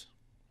encodings.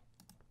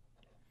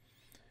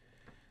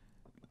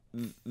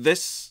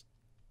 This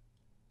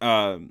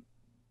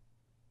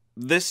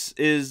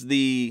is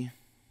the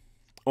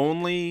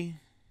only,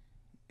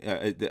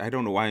 I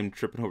don't know why I'm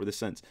tripping over this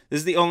sentence. This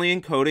is the only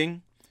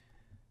encoding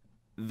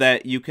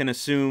that you can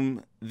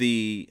assume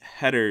the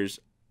headers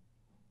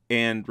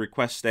and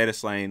request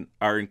status line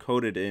are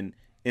encoded in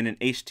an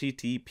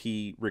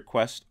HTTP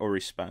request or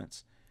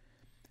response.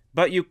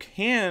 But you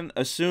can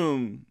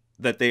assume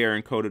that they are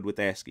encoded with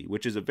ASCII,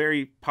 which is a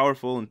very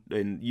powerful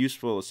and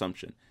useful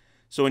assumption.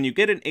 So when you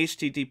get an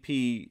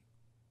HTTP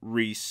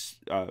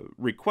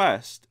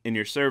request in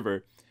your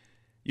server,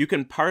 you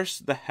can parse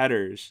the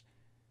headers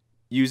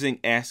using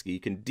ASCII. You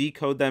can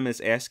decode them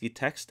as ASCII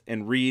text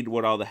and read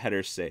what all the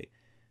headers say.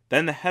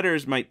 Then the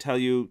headers might tell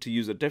you to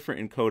use a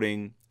different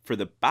encoding for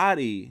the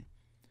body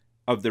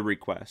of the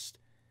request.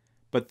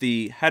 But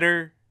the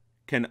header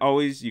you can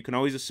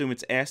always assume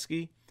it's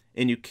ASCII,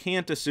 and you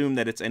can't assume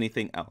that it's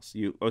anything else.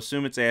 You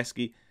assume it's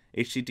ASCII,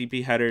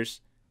 HTTP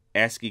headers,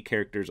 ASCII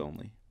characters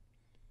only.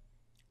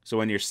 So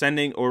when you're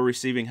sending or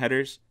receiving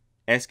headers,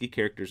 ASCII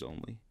characters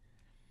only.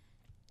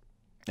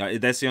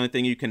 That's the only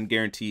thing you can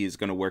guarantee is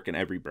going to work in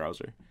every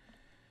browser.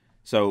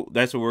 So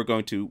that's what we're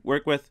going to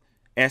work with.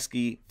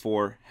 ASCII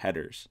for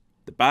headers.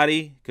 The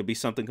body could be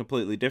something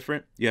completely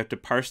different. You have to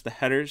parse the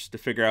headers to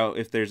figure out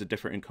if there's a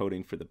different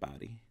encoding for the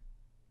body.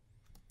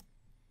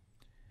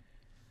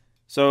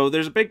 So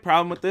there's a big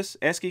problem with this.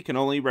 ASCII can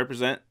only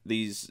represent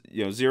these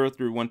 0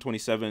 through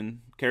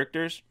 127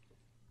 characters.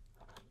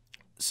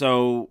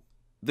 So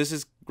this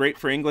is great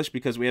for English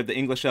because we have the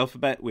English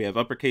alphabet. We have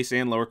uppercase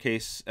and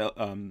lowercase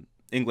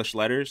English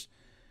letters,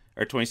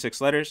 or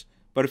 26 letters.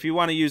 But if you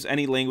want to use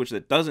any language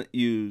that doesn't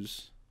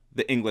use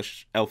the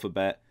English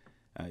alphabet,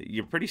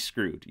 you're pretty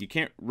screwed. You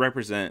can't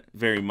represent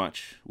very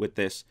much with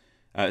this,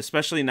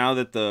 especially now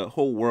that the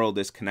whole world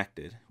is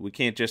connected. We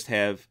can't just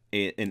have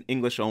an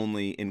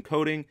English-only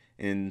encoding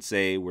and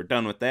say we're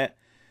done with that.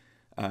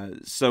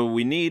 So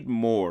we need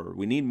more.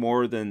 We need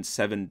more than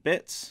 7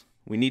 bits.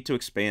 We need to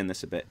expand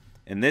this a bit.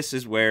 And this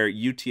is where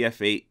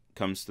UTF-8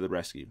 comes to the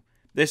rescue.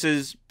 This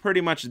is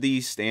pretty much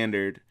the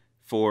standard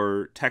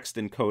for text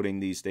encoding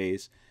these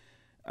days,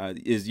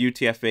 is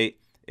UTF-8.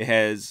 It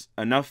has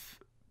enough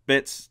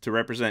bits to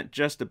represent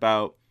just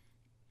about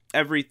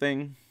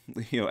everything,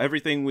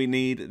 everything we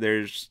need.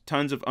 There's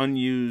tons of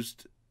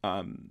unused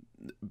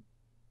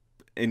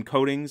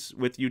encodings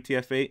with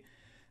UTF-8.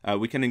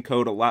 We can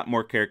encode a lot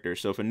more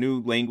characters. So if a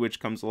new language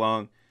comes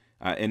along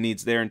and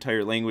needs their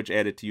entire language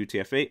added to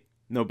UTF-8,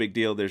 no big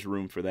deal. There's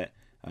room for that.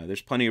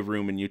 There's plenty of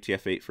room in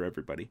UTF-8 for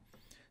everybody.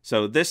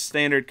 So this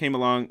standard came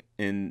along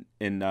and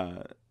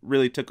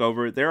really took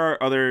over. There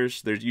are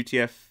others. There's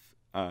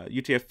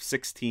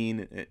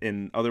UTF-16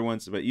 and other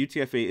ones, but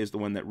UTF-8 is the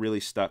one that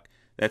really stuck.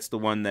 That's the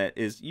one that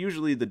is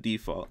usually the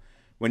default.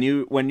 When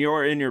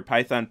you're in your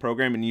Python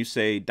program and you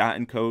say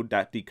 .encode,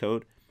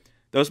 .decode,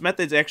 those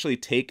methods actually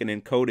take an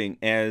encoding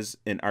as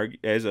a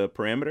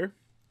parameter,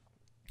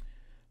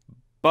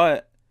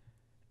 but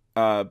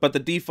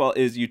the default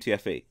is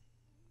UTF-8.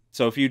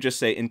 So if you just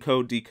say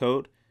encode,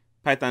 decode,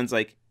 Python's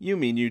like, you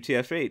mean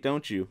UTF-8,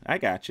 don't you? I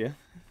got you.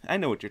 I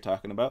know what you're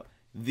talking about.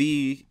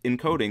 The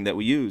encoding that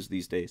we use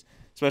these days,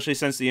 especially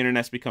since the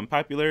internet's become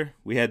popular,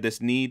 we had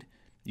this need.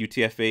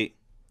 UTF-8,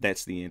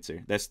 that's the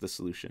answer. That's the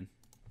solution.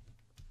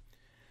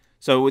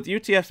 So with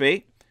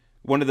UTF-8,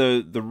 one of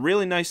the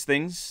really nice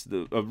things,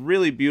 a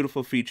really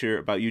beautiful feature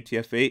about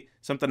UTF-8,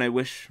 something I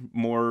wish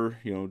more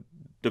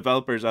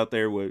developers out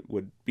there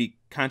would be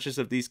conscious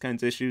of these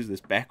kinds of issues,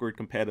 this backward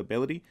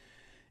compatibility,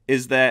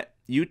 is that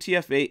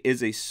UTF-8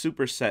 is a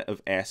superset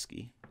of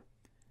ASCII.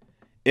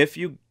 If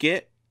you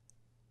get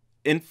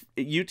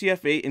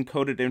UTF-8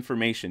 encoded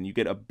information, you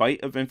get a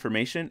byte of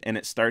information and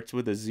it starts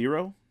with a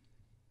 0,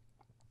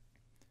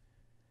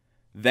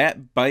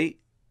 that byte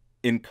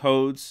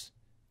encodes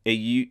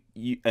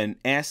an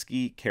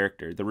ASCII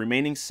character. The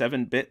remaining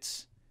 7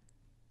 bits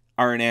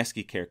are an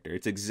ASCII character.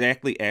 It's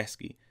exactly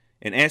ASCII.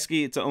 In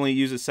ASCII, it only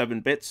uses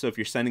 7 bits, so if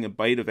you're sending a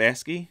byte of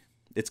ASCII,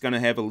 it's going to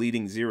have a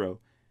leading 0.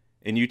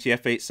 And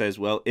UTF-8 says,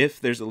 well,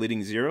 if there's a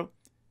leading 0,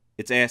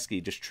 it's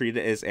ASCII. Just treat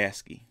it as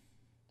ASCII.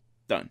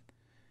 Done.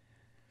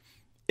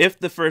 If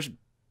the first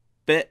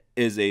bit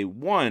is a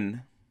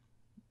 1,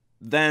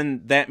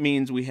 then that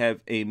means we have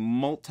a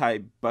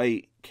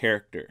multi-byte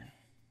character.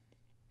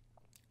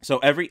 So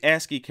every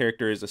ASCII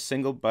character is a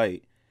single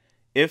byte.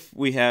 If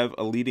we have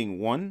a leading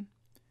 1,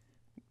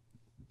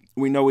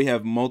 we know we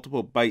have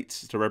multiple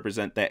bytes to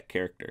represent that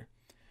character.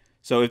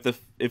 So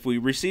if we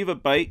receive a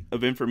byte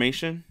of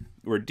information,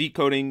 we're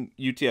decoding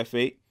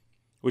UTF-8,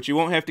 which you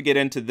won't have to get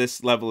into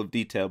this level of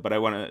detail, but I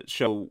want to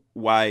show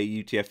why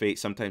UTF-8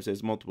 sometimes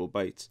has multiple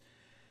bytes.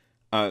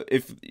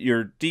 If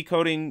you're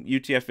decoding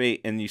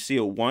UTF-8 and you see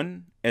a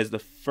 1 as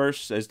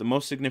the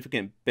most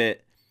significant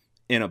bit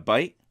in a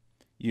byte,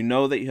 you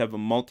know that you have a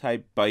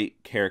multi-byte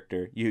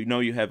character. You know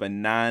you have a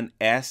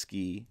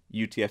non-ASCII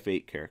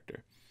UTF-8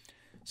 character.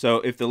 So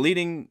if the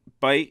leading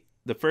byte,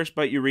 the first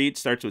byte you read,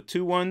 starts with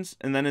 2 1s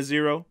and then a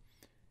 0,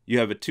 you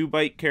have a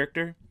 2-byte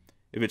character.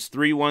 If it's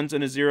 3 1s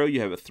and a 0,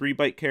 you have a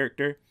 3-byte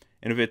character.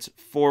 And if it's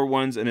 4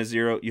 1s and a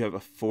 0, you have a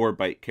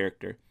 4-byte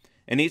character.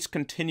 And each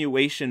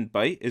continuation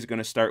byte is going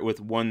to start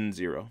with 1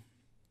 0.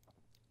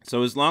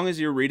 So as long as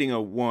you're reading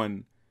a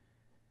 1,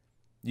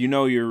 you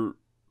know you're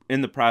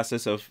in the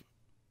process of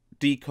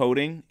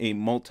decoding a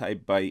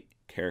multi-byte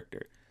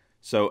character.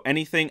 So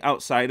anything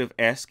outside of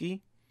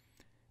ASCII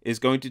is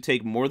going to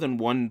take more than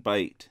 1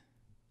 byte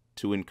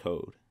to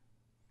encode.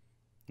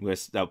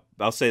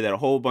 I'll say that a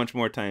whole bunch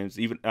more times,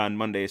 even on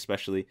Monday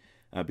especially,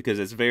 because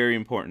it's very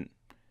important.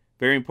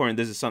 Very important.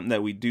 This is something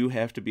that we do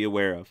have to be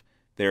aware of.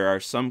 There are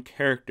some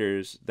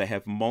characters that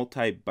have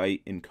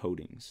multi-byte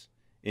encodings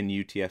in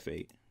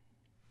UTF-8.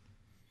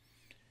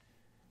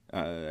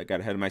 I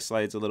got ahead of my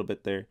slides a little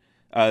bit there.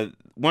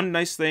 One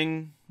nice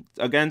thing,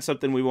 again,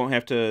 something we won't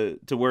have to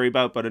worry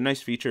about, but a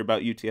nice feature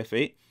about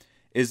UTF-8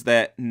 is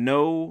that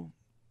no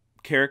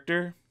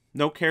character's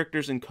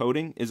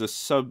encoding is a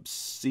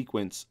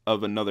subsequence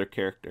of another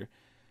character.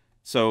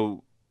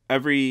 So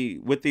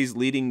with these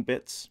leading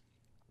bits,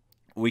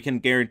 we can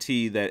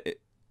guarantee that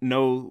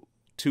no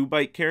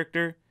 2-byte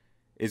character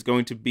is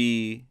going to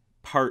be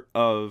part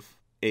of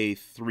a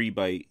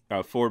 3-byte,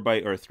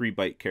 4-byte, or a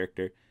 3-byte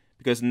character,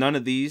 because none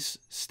of these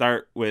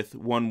start with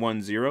 1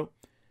 1 0.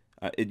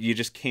 You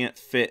just can't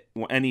fit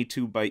any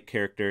 2-byte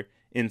character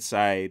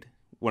inside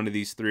one of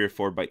these 3 or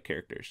 4-byte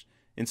characters.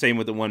 And same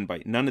with the 1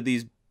 byte. None of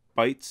these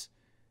bytes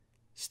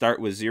start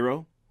with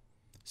 0.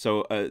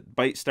 So a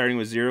byte starting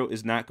with 0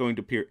 is not going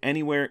to appear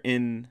anywhere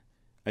in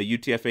a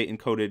UTF-8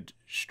 encoded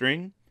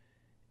string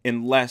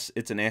unless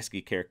it's an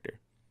ASCII character.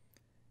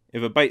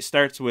 If a byte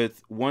starts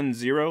with 1,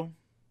 0,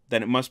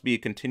 then it must be a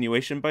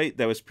continuation byte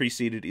that was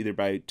preceded either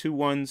by 2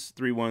 1s,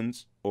 3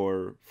 1s,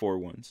 or 4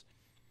 1s.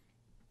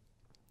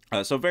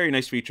 So very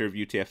nice feature of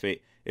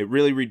UTF-8. It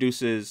really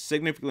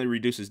significantly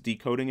reduces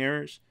decoding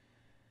errors,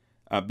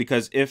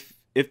 because if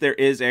there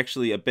is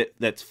actually a bit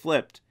that's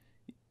flipped,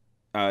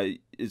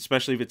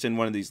 especially if it's in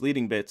one of these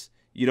leading bits,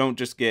 you don't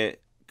just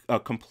get a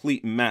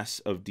complete mess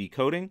of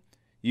decoding.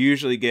 You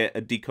usually get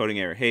a decoding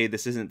error. Hey,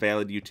 this isn't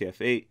valid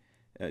UTF-8.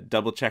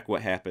 Double check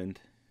what happened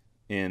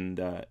and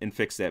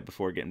fix that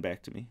before getting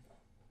back to me.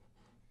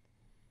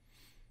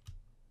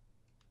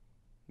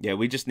 Yeah,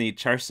 we just need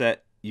charset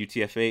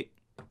UTF-8,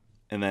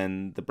 and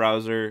then the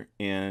browser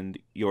and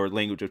your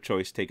language of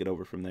choice take it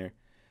over from there.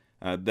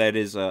 That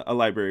is a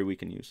library we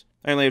can use.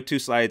 I only have 2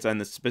 slides on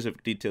the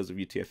specific details of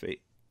UTF-8.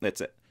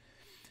 That's it.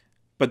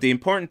 But the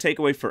important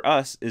takeaway for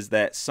us is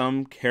that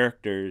some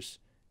characters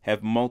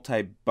have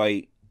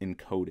multi-byte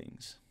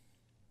encodings.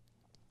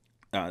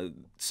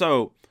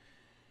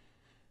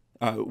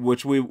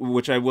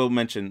 Which I will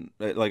mention,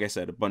 like I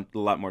said, a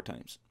lot more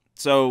times.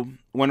 So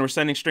when we're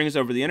sending strings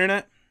over the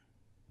internet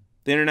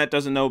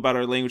doesn't know about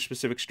our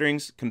language-specific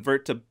strings.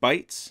 Convert to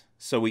bytes.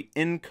 So we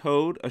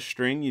encode a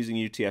string using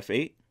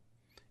UTF-8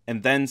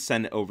 and then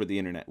send it over the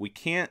internet. We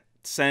can't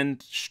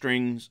send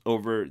strings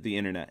over the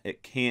internet.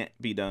 It can't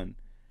be done.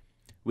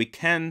 We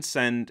can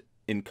send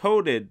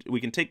encoded.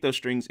 We can take those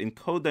strings,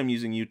 encode them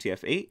using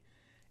UTF-8,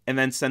 and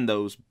then send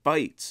those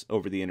bytes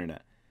over the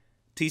internet.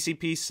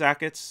 TCP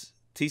sockets,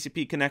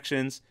 TCP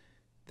connections,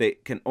 they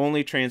can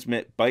only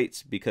transmit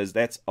bytes because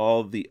that's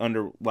all the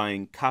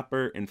underlying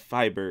copper and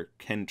fiber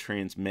can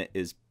transmit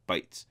is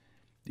bytes.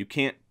 You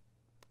can't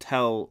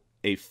tell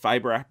a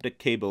fiber optic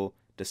cable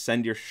to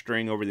send your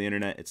string over the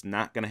internet. It's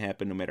not going to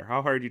happen no matter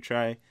how hard you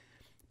try.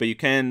 But you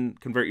can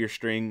convert your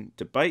string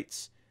to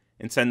bytes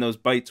and send those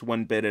bytes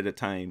 1 bit at a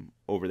time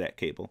over that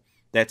cable.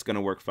 That's going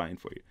to work fine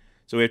for you.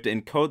 So we have to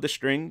encode the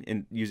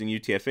string using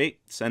UTF-8,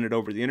 send it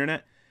over the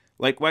internet.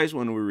 Likewise,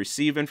 when we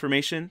receive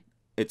information,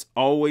 it's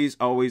always,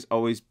 always,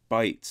 always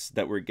bytes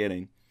that we're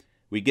getting.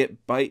 We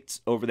get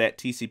bytes over that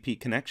TCP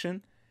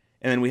connection,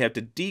 and then we have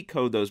to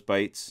decode those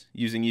bytes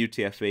using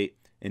UTF-8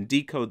 and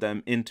decode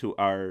them into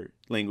our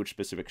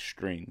language-specific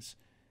strings.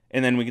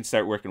 And then we can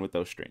start working with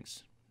those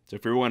strings. So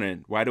if you're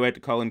wondering, why do I have to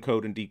call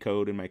encode and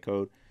decode in my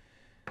code?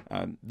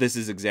 This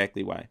is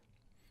exactly why.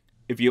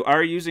 If you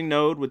are using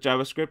Node with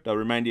JavaScript, I'll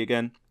remind you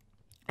again,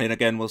 and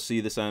again, we'll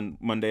see this on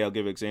Monday. I'll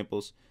give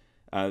examples.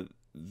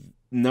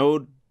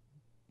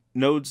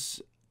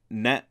 Node's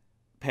net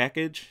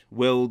package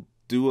will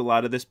do a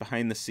lot of this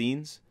behind the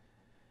scenes.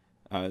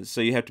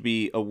 So you have to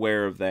be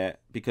aware of that,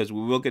 because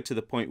we will get to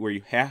the point where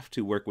you have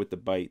to work with the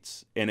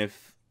bytes. And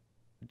if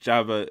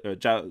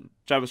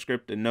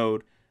JavaScript and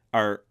Node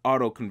are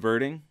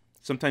auto-converting,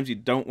 sometimes you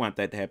don't want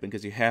that to happen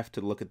because you have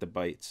to look at the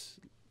bytes.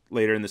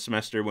 Later in the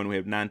semester, when we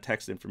have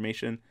non-text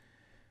information,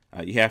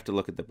 you have to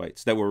look at the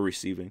bytes that we're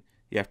receiving.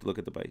 You have to look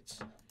at the bytes.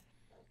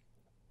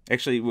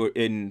 Actually,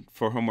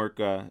 for homework,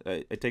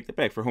 I take that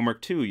back. For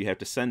homework 2, you have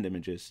to send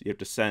images. You have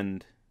to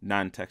send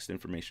non-text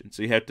information.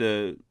 So you have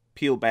to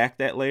peel back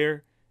that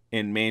layer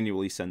and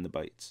manually send the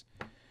bytes.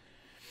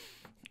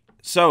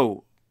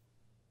 So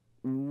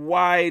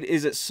why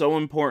is it so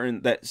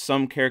important that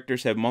some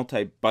characters have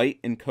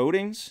multi-byte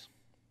encodings?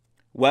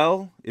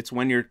 Well, it's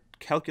when you're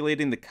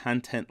calculating the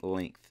content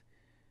length.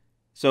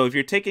 So if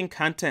you're taking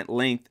content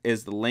length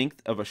as the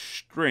length of a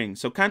string,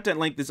 so content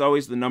length is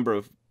always the number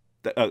of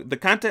the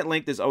content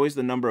length is always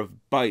the number of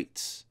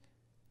bytes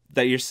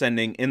that you're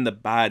sending in the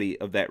body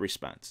of that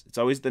response. It's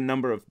always the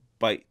number of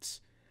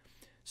bytes.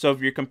 So if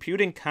you're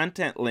computing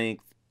content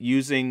length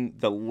using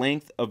the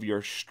length of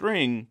your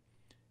string,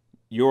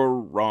 you're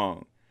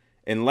wrong.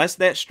 Unless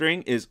that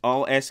string is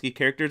all ASCII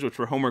characters, which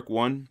for homework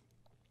 1,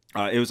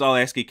 it was all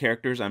ASCII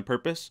characters on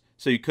purpose.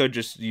 So you could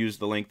just use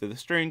the length of the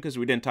string because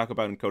we didn't talk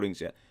about encodings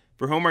yet.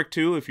 For homework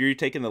 2, if you're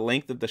taking the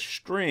length of the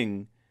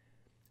string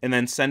and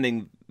then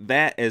sending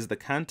that as the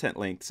content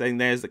length, setting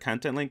that as the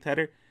content length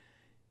header,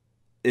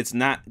 it's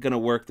not going to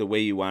work the way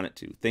you want it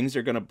to. Things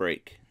are going to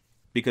break.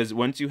 Because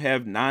once you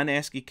have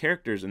non-ASCII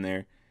characters in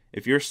there,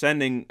 if you're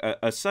sending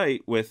a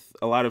site with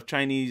a lot of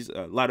Chinese,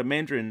 a lot of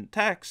Mandarin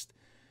text,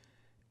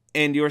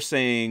 and you're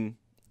saying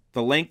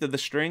the length of the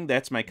string,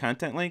 that's my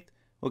content length,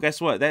 well,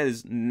 guess what? That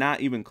is not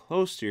even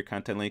close to your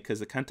content length, because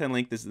the content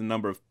length is the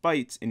number of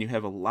bytes, and you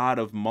have a lot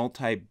of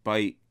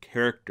multi-byte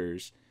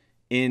characters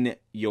in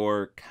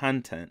your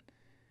content.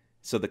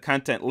 So the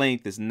content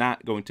length is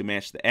not going to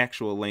match the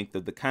actual length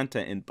of the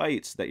content in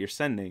bytes that you're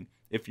sending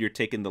if you're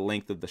taking the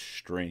length of the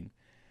string.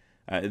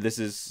 This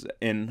is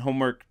in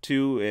homework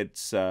 2.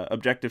 It's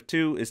objective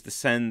 2 is to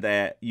send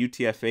that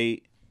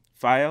UTF-8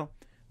 file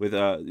with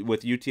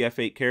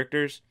UTF-8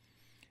 characters,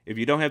 If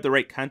you don't have the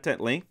right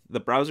content length, the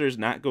browser is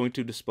not going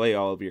to display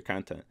all of your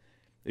content.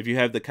 If you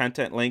have the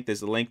content length as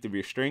the length of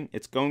your string,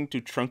 it's going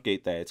to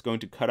truncate that. It's going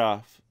to cut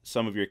off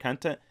some of your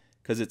content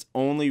because it's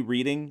only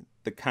reading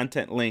the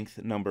content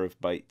length number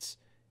of bytes,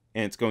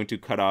 and it's going to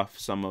cut off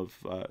some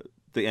of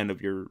the end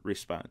of your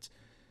response.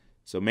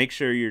 So make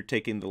sure you're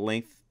taking the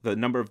length, the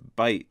number of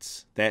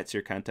bytes, that's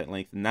your content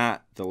length,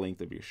 not the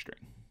length of your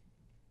string.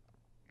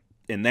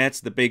 And that's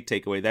the big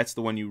takeaway. That's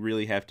the one you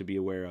really have to be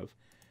aware of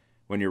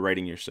when you're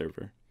writing your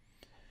server.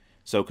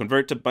 So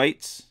convert to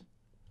bytes.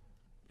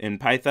 In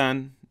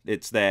Python,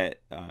 it's that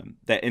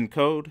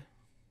encode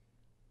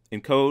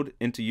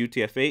into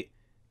UTF-8,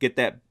 get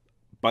that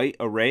byte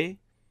array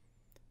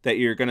that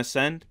you're going to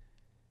send,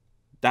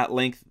 that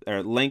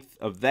length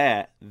of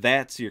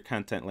that's your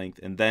content length,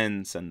 and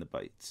then send the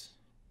bytes.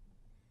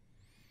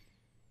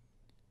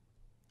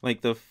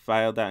 Length of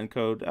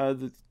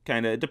file.encode,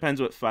 it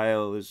depends what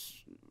file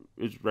is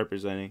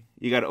representing.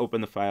 You got to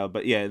open the file,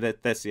 but yeah,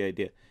 that's the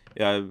idea.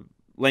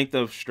 Length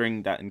of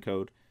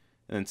string.encode,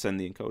 and then send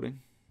the encoding.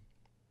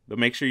 But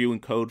make sure you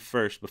encode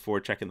first before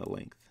checking the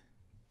length.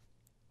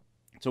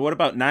 So what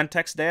about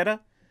non-text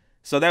data?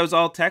 So that was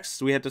all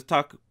text. We had to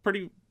talk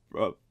pretty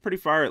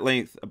far at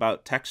length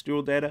about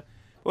textual data.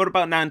 What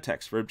about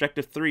non-text? For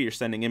Objective 3, you're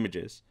sending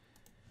images.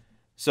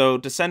 So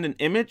to send an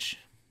image,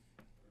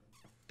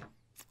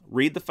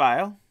 read the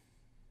file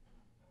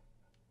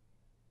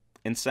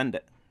and send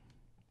it.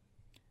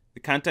 The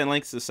content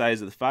length is the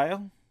size of the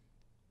file.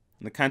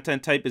 And the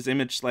content type is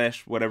image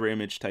 / whatever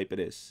image type it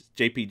is.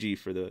 JPG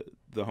for the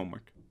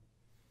homework.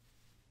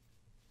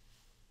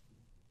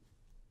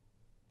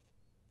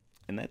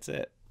 And that's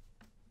it.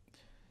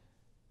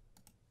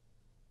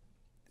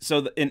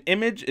 So an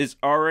image is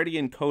already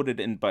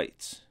encoded in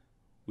bytes.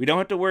 We don't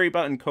have to worry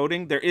about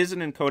encoding. There is an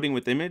encoding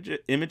with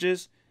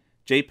images,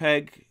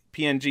 JPEG,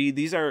 PNG.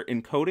 These are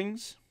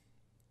encodings.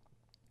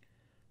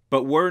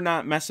 But we're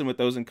not messing with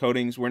those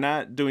encodings. We're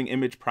not doing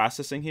image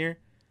processing here.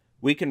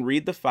 We can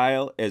read the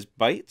file as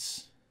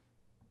bytes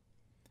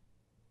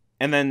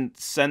and then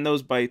send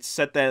those bytes,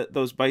 set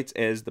those bytes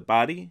as the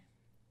body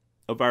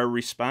of our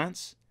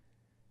response,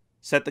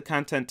 set the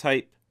content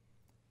type,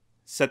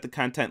 set the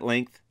content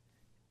length,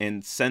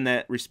 and send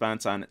that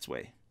response on its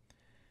way.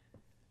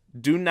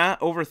 Do not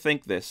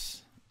overthink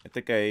this.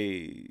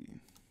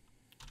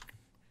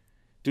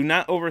 Do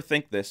not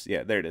overthink this.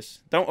 Yeah, there it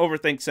is. Don't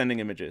overthink sending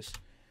images.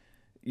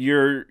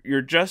 You're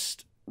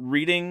just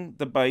reading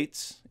the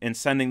bytes and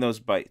sending those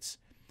bytes.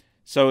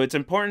 So it's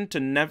important to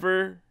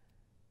never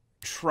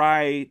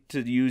try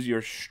to use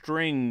your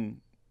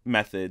string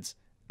methods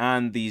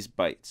on these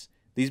bytes.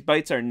 These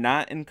bytes are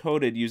not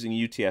encoded using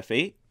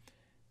UTF-8.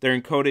 They're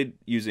encoded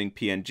using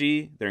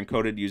PNG. They're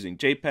encoded using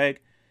JPEG.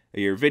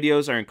 Your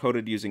videos are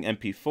encoded using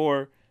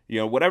MP4.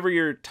 Whatever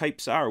your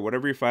types are,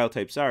 whatever your file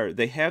types are,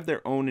 they have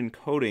their own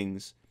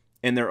encodings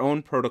and their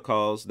own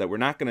protocols that we're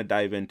not going to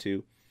dive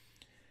into,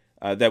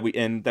 that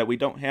we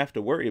don't have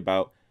to worry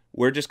about.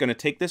 We're just going to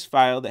take this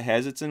file that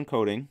has its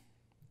encoding,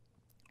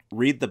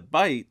 read the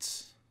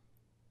bytes,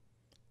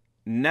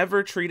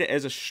 never treat it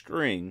as a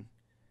string.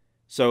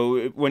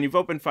 So when you've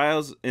opened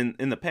files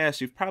in the past,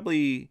 you've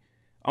probably,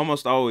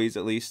 almost always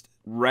at least,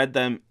 read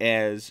them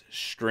as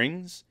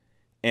strings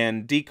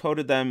and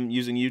decoded them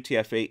using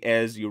UTF-8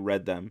 as you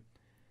read them.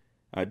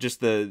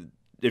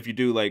 If you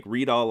do like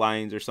read all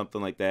lines or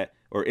something like that,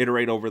 or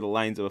iterate over the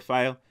lines of a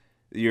file,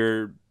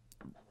 you're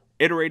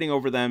iterating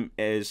over them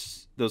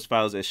as those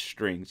files as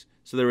strings.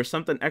 So there was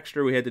something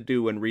extra we had to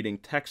do when reading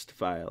text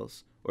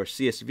files or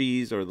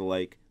CSVs or the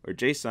like, or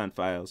JSON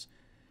files.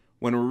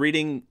 When we're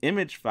reading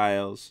image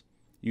files,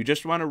 you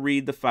just want to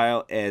read the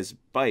file as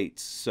bytes.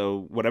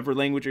 So whatever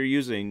language you're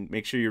using,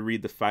 make sure you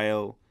read the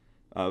file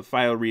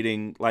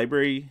reading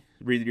library,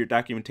 read your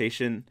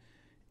documentation,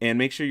 and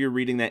make sure you're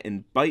reading that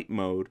in byte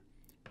mode.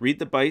 Read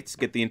the bytes,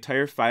 get the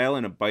entire file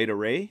in a byte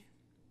array,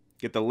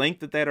 get the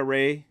length of that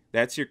array,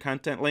 that's your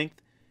content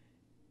length,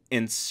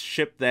 and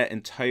ship that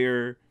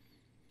entire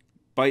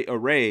byte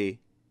array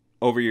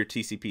over your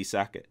TCP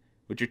socket.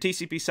 But your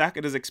TCP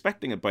socket is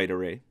expecting a byte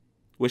array.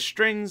 With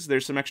strings,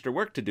 there's some extra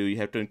work to do. You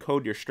have to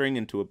encode your string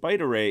into a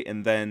byte array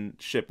and then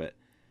ship it.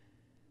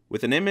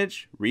 With an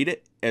image,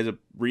 read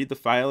the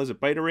file as a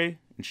byte array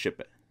and ship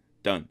it.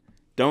 Done.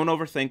 Don't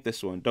overthink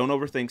this one. Don't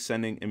overthink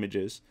sending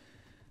images.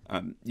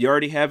 You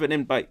already have it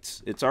in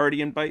bytes. It's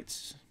already in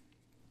bytes.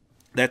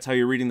 That's how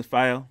you're reading the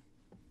file.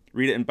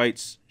 Read it in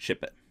bytes,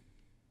 ship it.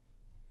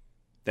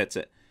 That's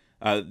it.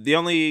 The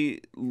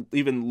only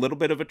even little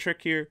bit of a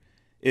trick here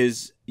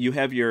is you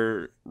have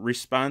your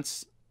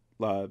response,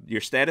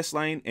 your status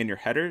line and your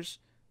headers.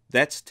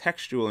 That's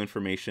textual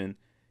information.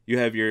 You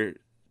have your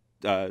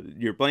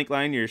blank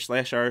line, your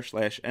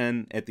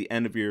 /r/n at the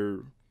end of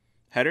your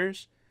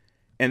headers.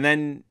 And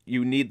then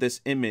you need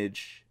this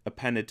image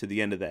appended to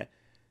the end of that.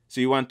 So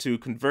you want to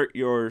convert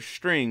your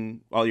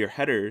string, all your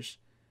headers,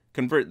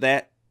 convert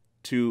that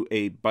to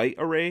a byte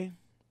array,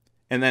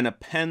 and then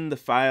append the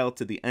file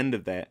to the end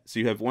of that. So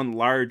you have one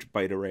large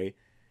byte array,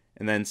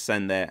 and then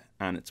send that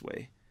on its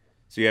way.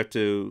 So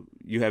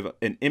you have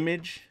an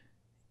image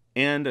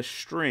and a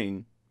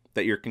string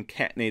that you're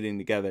concatenating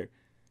together.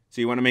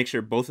 So you want to make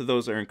sure both of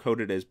those are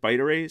encoded as byte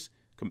arrays,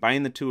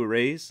 combine the two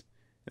arrays,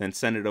 and then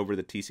send it over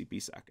the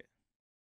TCP socket.